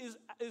do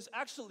is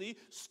actually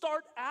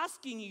start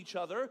asking each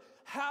other,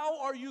 how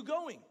are you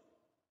going?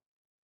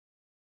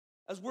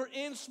 As we're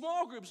in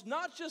small groups,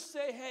 not just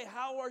say, hey,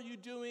 how are you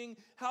doing?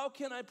 How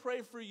can I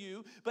pray for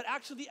you? But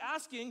actually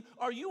asking,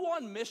 are you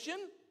on mission?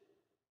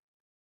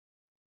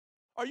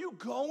 Are you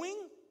going?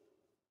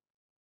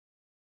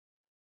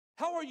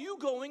 How are you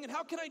going, and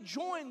how can I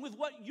join with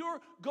what you're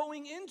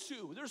going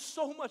into? There's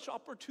so much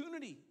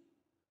opportunity.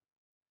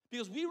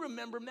 Because we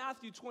remember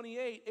Matthew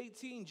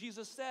 28:18,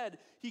 Jesus said,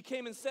 he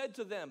came and said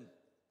to them,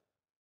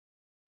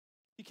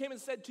 he came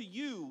and said to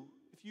you,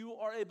 if you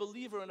are a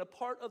believer and a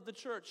part of the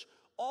church,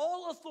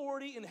 all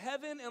authority in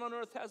heaven and on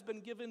earth has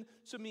been given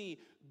to me.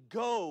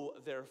 Go,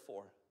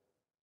 therefore,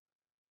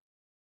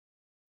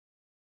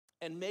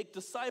 and make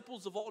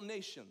disciples of all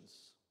nations,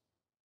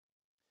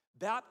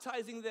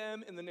 baptizing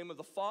them in the name of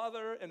the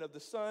Father and of the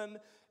Son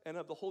and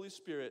of the Holy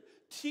Spirit,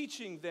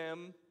 teaching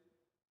them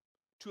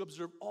to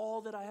observe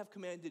all that I have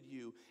commanded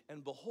you.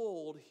 And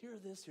behold, hear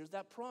this, here's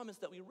that promise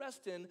that we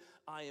rest in,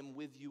 I am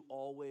with you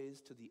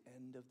always to the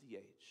end of the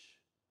age.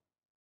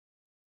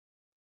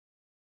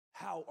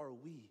 How are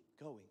we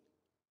going?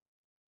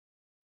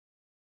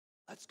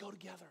 Let's go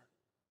together.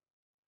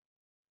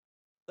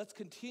 Let's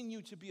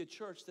continue to be a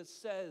church that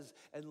says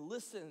and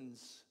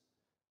listens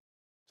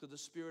to the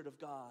Spirit of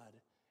God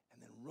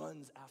and then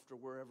runs after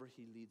wherever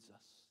he leads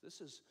us. This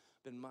has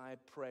been my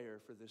prayer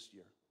for this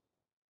year.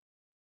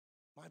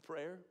 My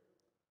prayer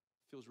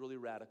feels really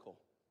radical,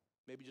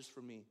 maybe just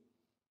for me.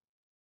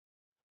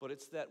 But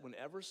it's that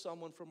whenever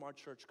someone from our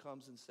church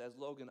comes and says,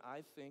 Logan,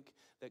 I think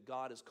that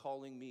God is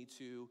calling me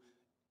to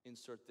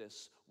insert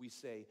this, we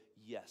say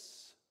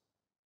yes.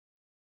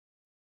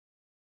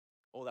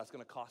 Oh, that's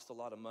going to cost a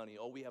lot of money.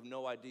 Oh, we have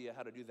no idea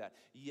how to do that.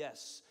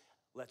 Yes,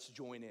 let's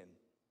join in.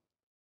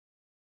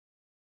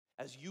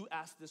 As you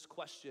ask this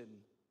question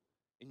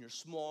in your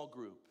small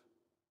group,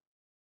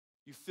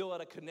 you fill out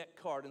a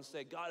connect card and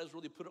say, God has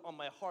really put it on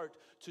my heart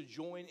to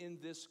join in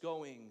this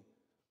going.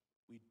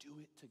 We do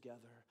it together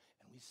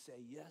and we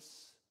say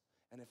yes.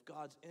 And if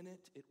God's in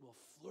it, it will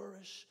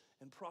flourish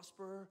and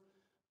prosper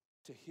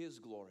to his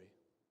glory.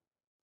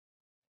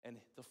 And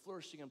the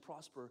flourishing and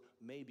prosper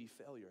may be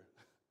failure,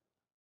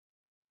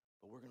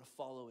 but we're going to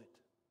follow it.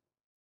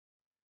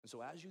 And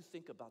so as you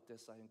think about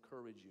this, I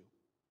encourage you,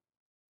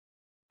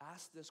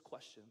 ask this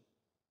question: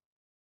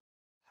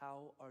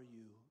 how are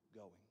you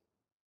going?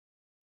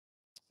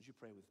 Would you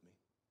pray with me?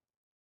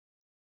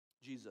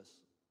 Jesus,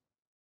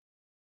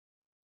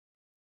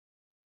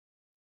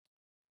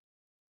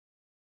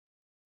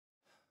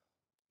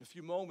 in a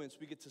few moments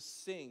we get to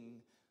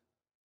sing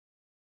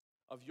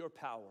of your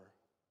power.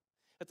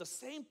 That the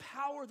same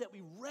power that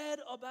we read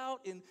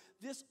about in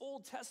this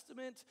Old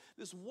Testament,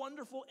 this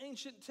wonderful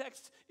ancient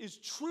text, is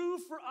true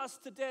for us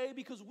today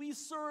because we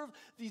serve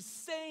the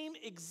same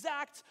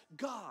exact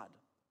God.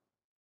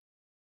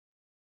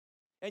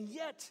 And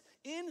yet,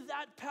 in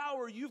that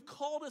power, you've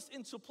called us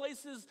into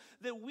places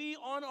that we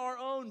on our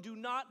own do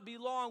not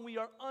belong. We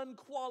are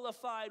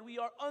unqualified. We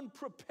are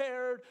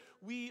unprepared.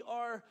 We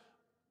are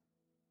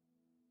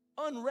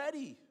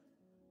unready.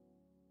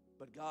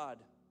 But God,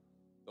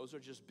 those are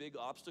just big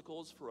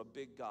obstacles for a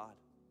big God.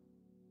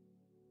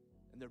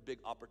 And they're big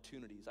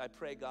opportunities. I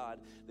pray, God,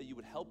 that you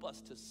would help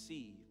us to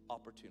see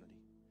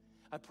opportunity.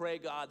 I pray,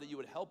 God, that you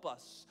would help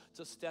us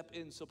to step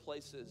into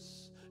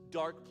places,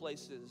 dark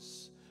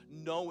places,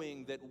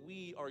 knowing that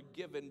we are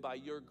given by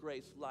your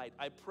grace light.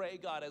 I pray,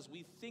 God, as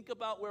we think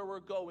about where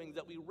we're going,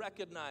 that we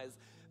recognize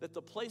that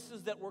the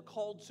places that we're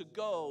called to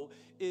go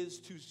is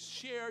to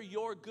share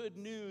your good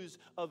news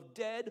of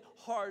dead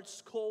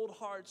hearts, cold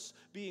hearts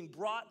being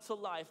brought to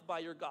life by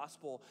your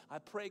gospel. I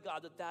pray,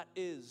 God, that that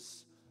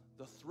is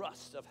the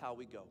thrust of how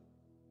we go.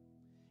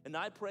 And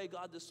I pray,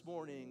 God, this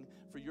morning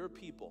for your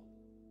people.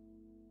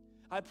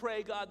 I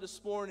pray, God,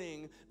 this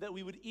morning that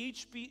we would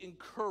each be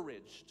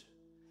encouraged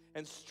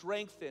and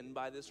strengthened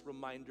by this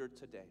reminder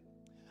today.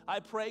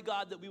 I pray,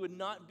 God, that we would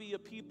not be a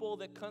people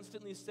that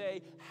constantly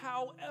say,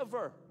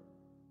 however.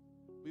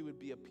 We would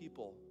be a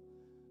people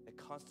that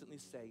constantly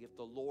say, if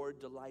the Lord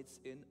delights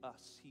in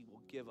us, he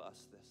will give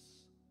us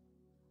this.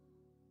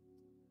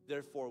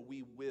 Therefore,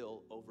 we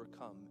will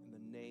overcome in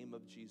the name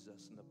of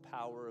Jesus, in the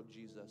power of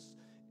Jesus,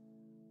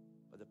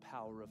 by the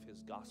power of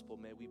his gospel.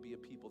 May we be a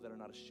people that are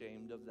not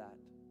ashamed of that.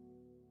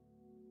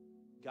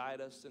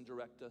 Guide us and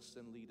direct us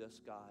and lead us,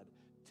 God,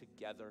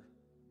 together.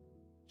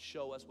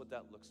 Show us what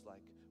that looks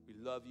like. We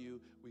love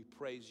you. We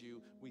praise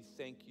you. We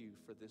thank you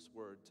for this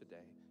word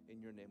today.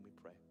 In your name we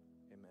pray.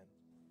 Amen.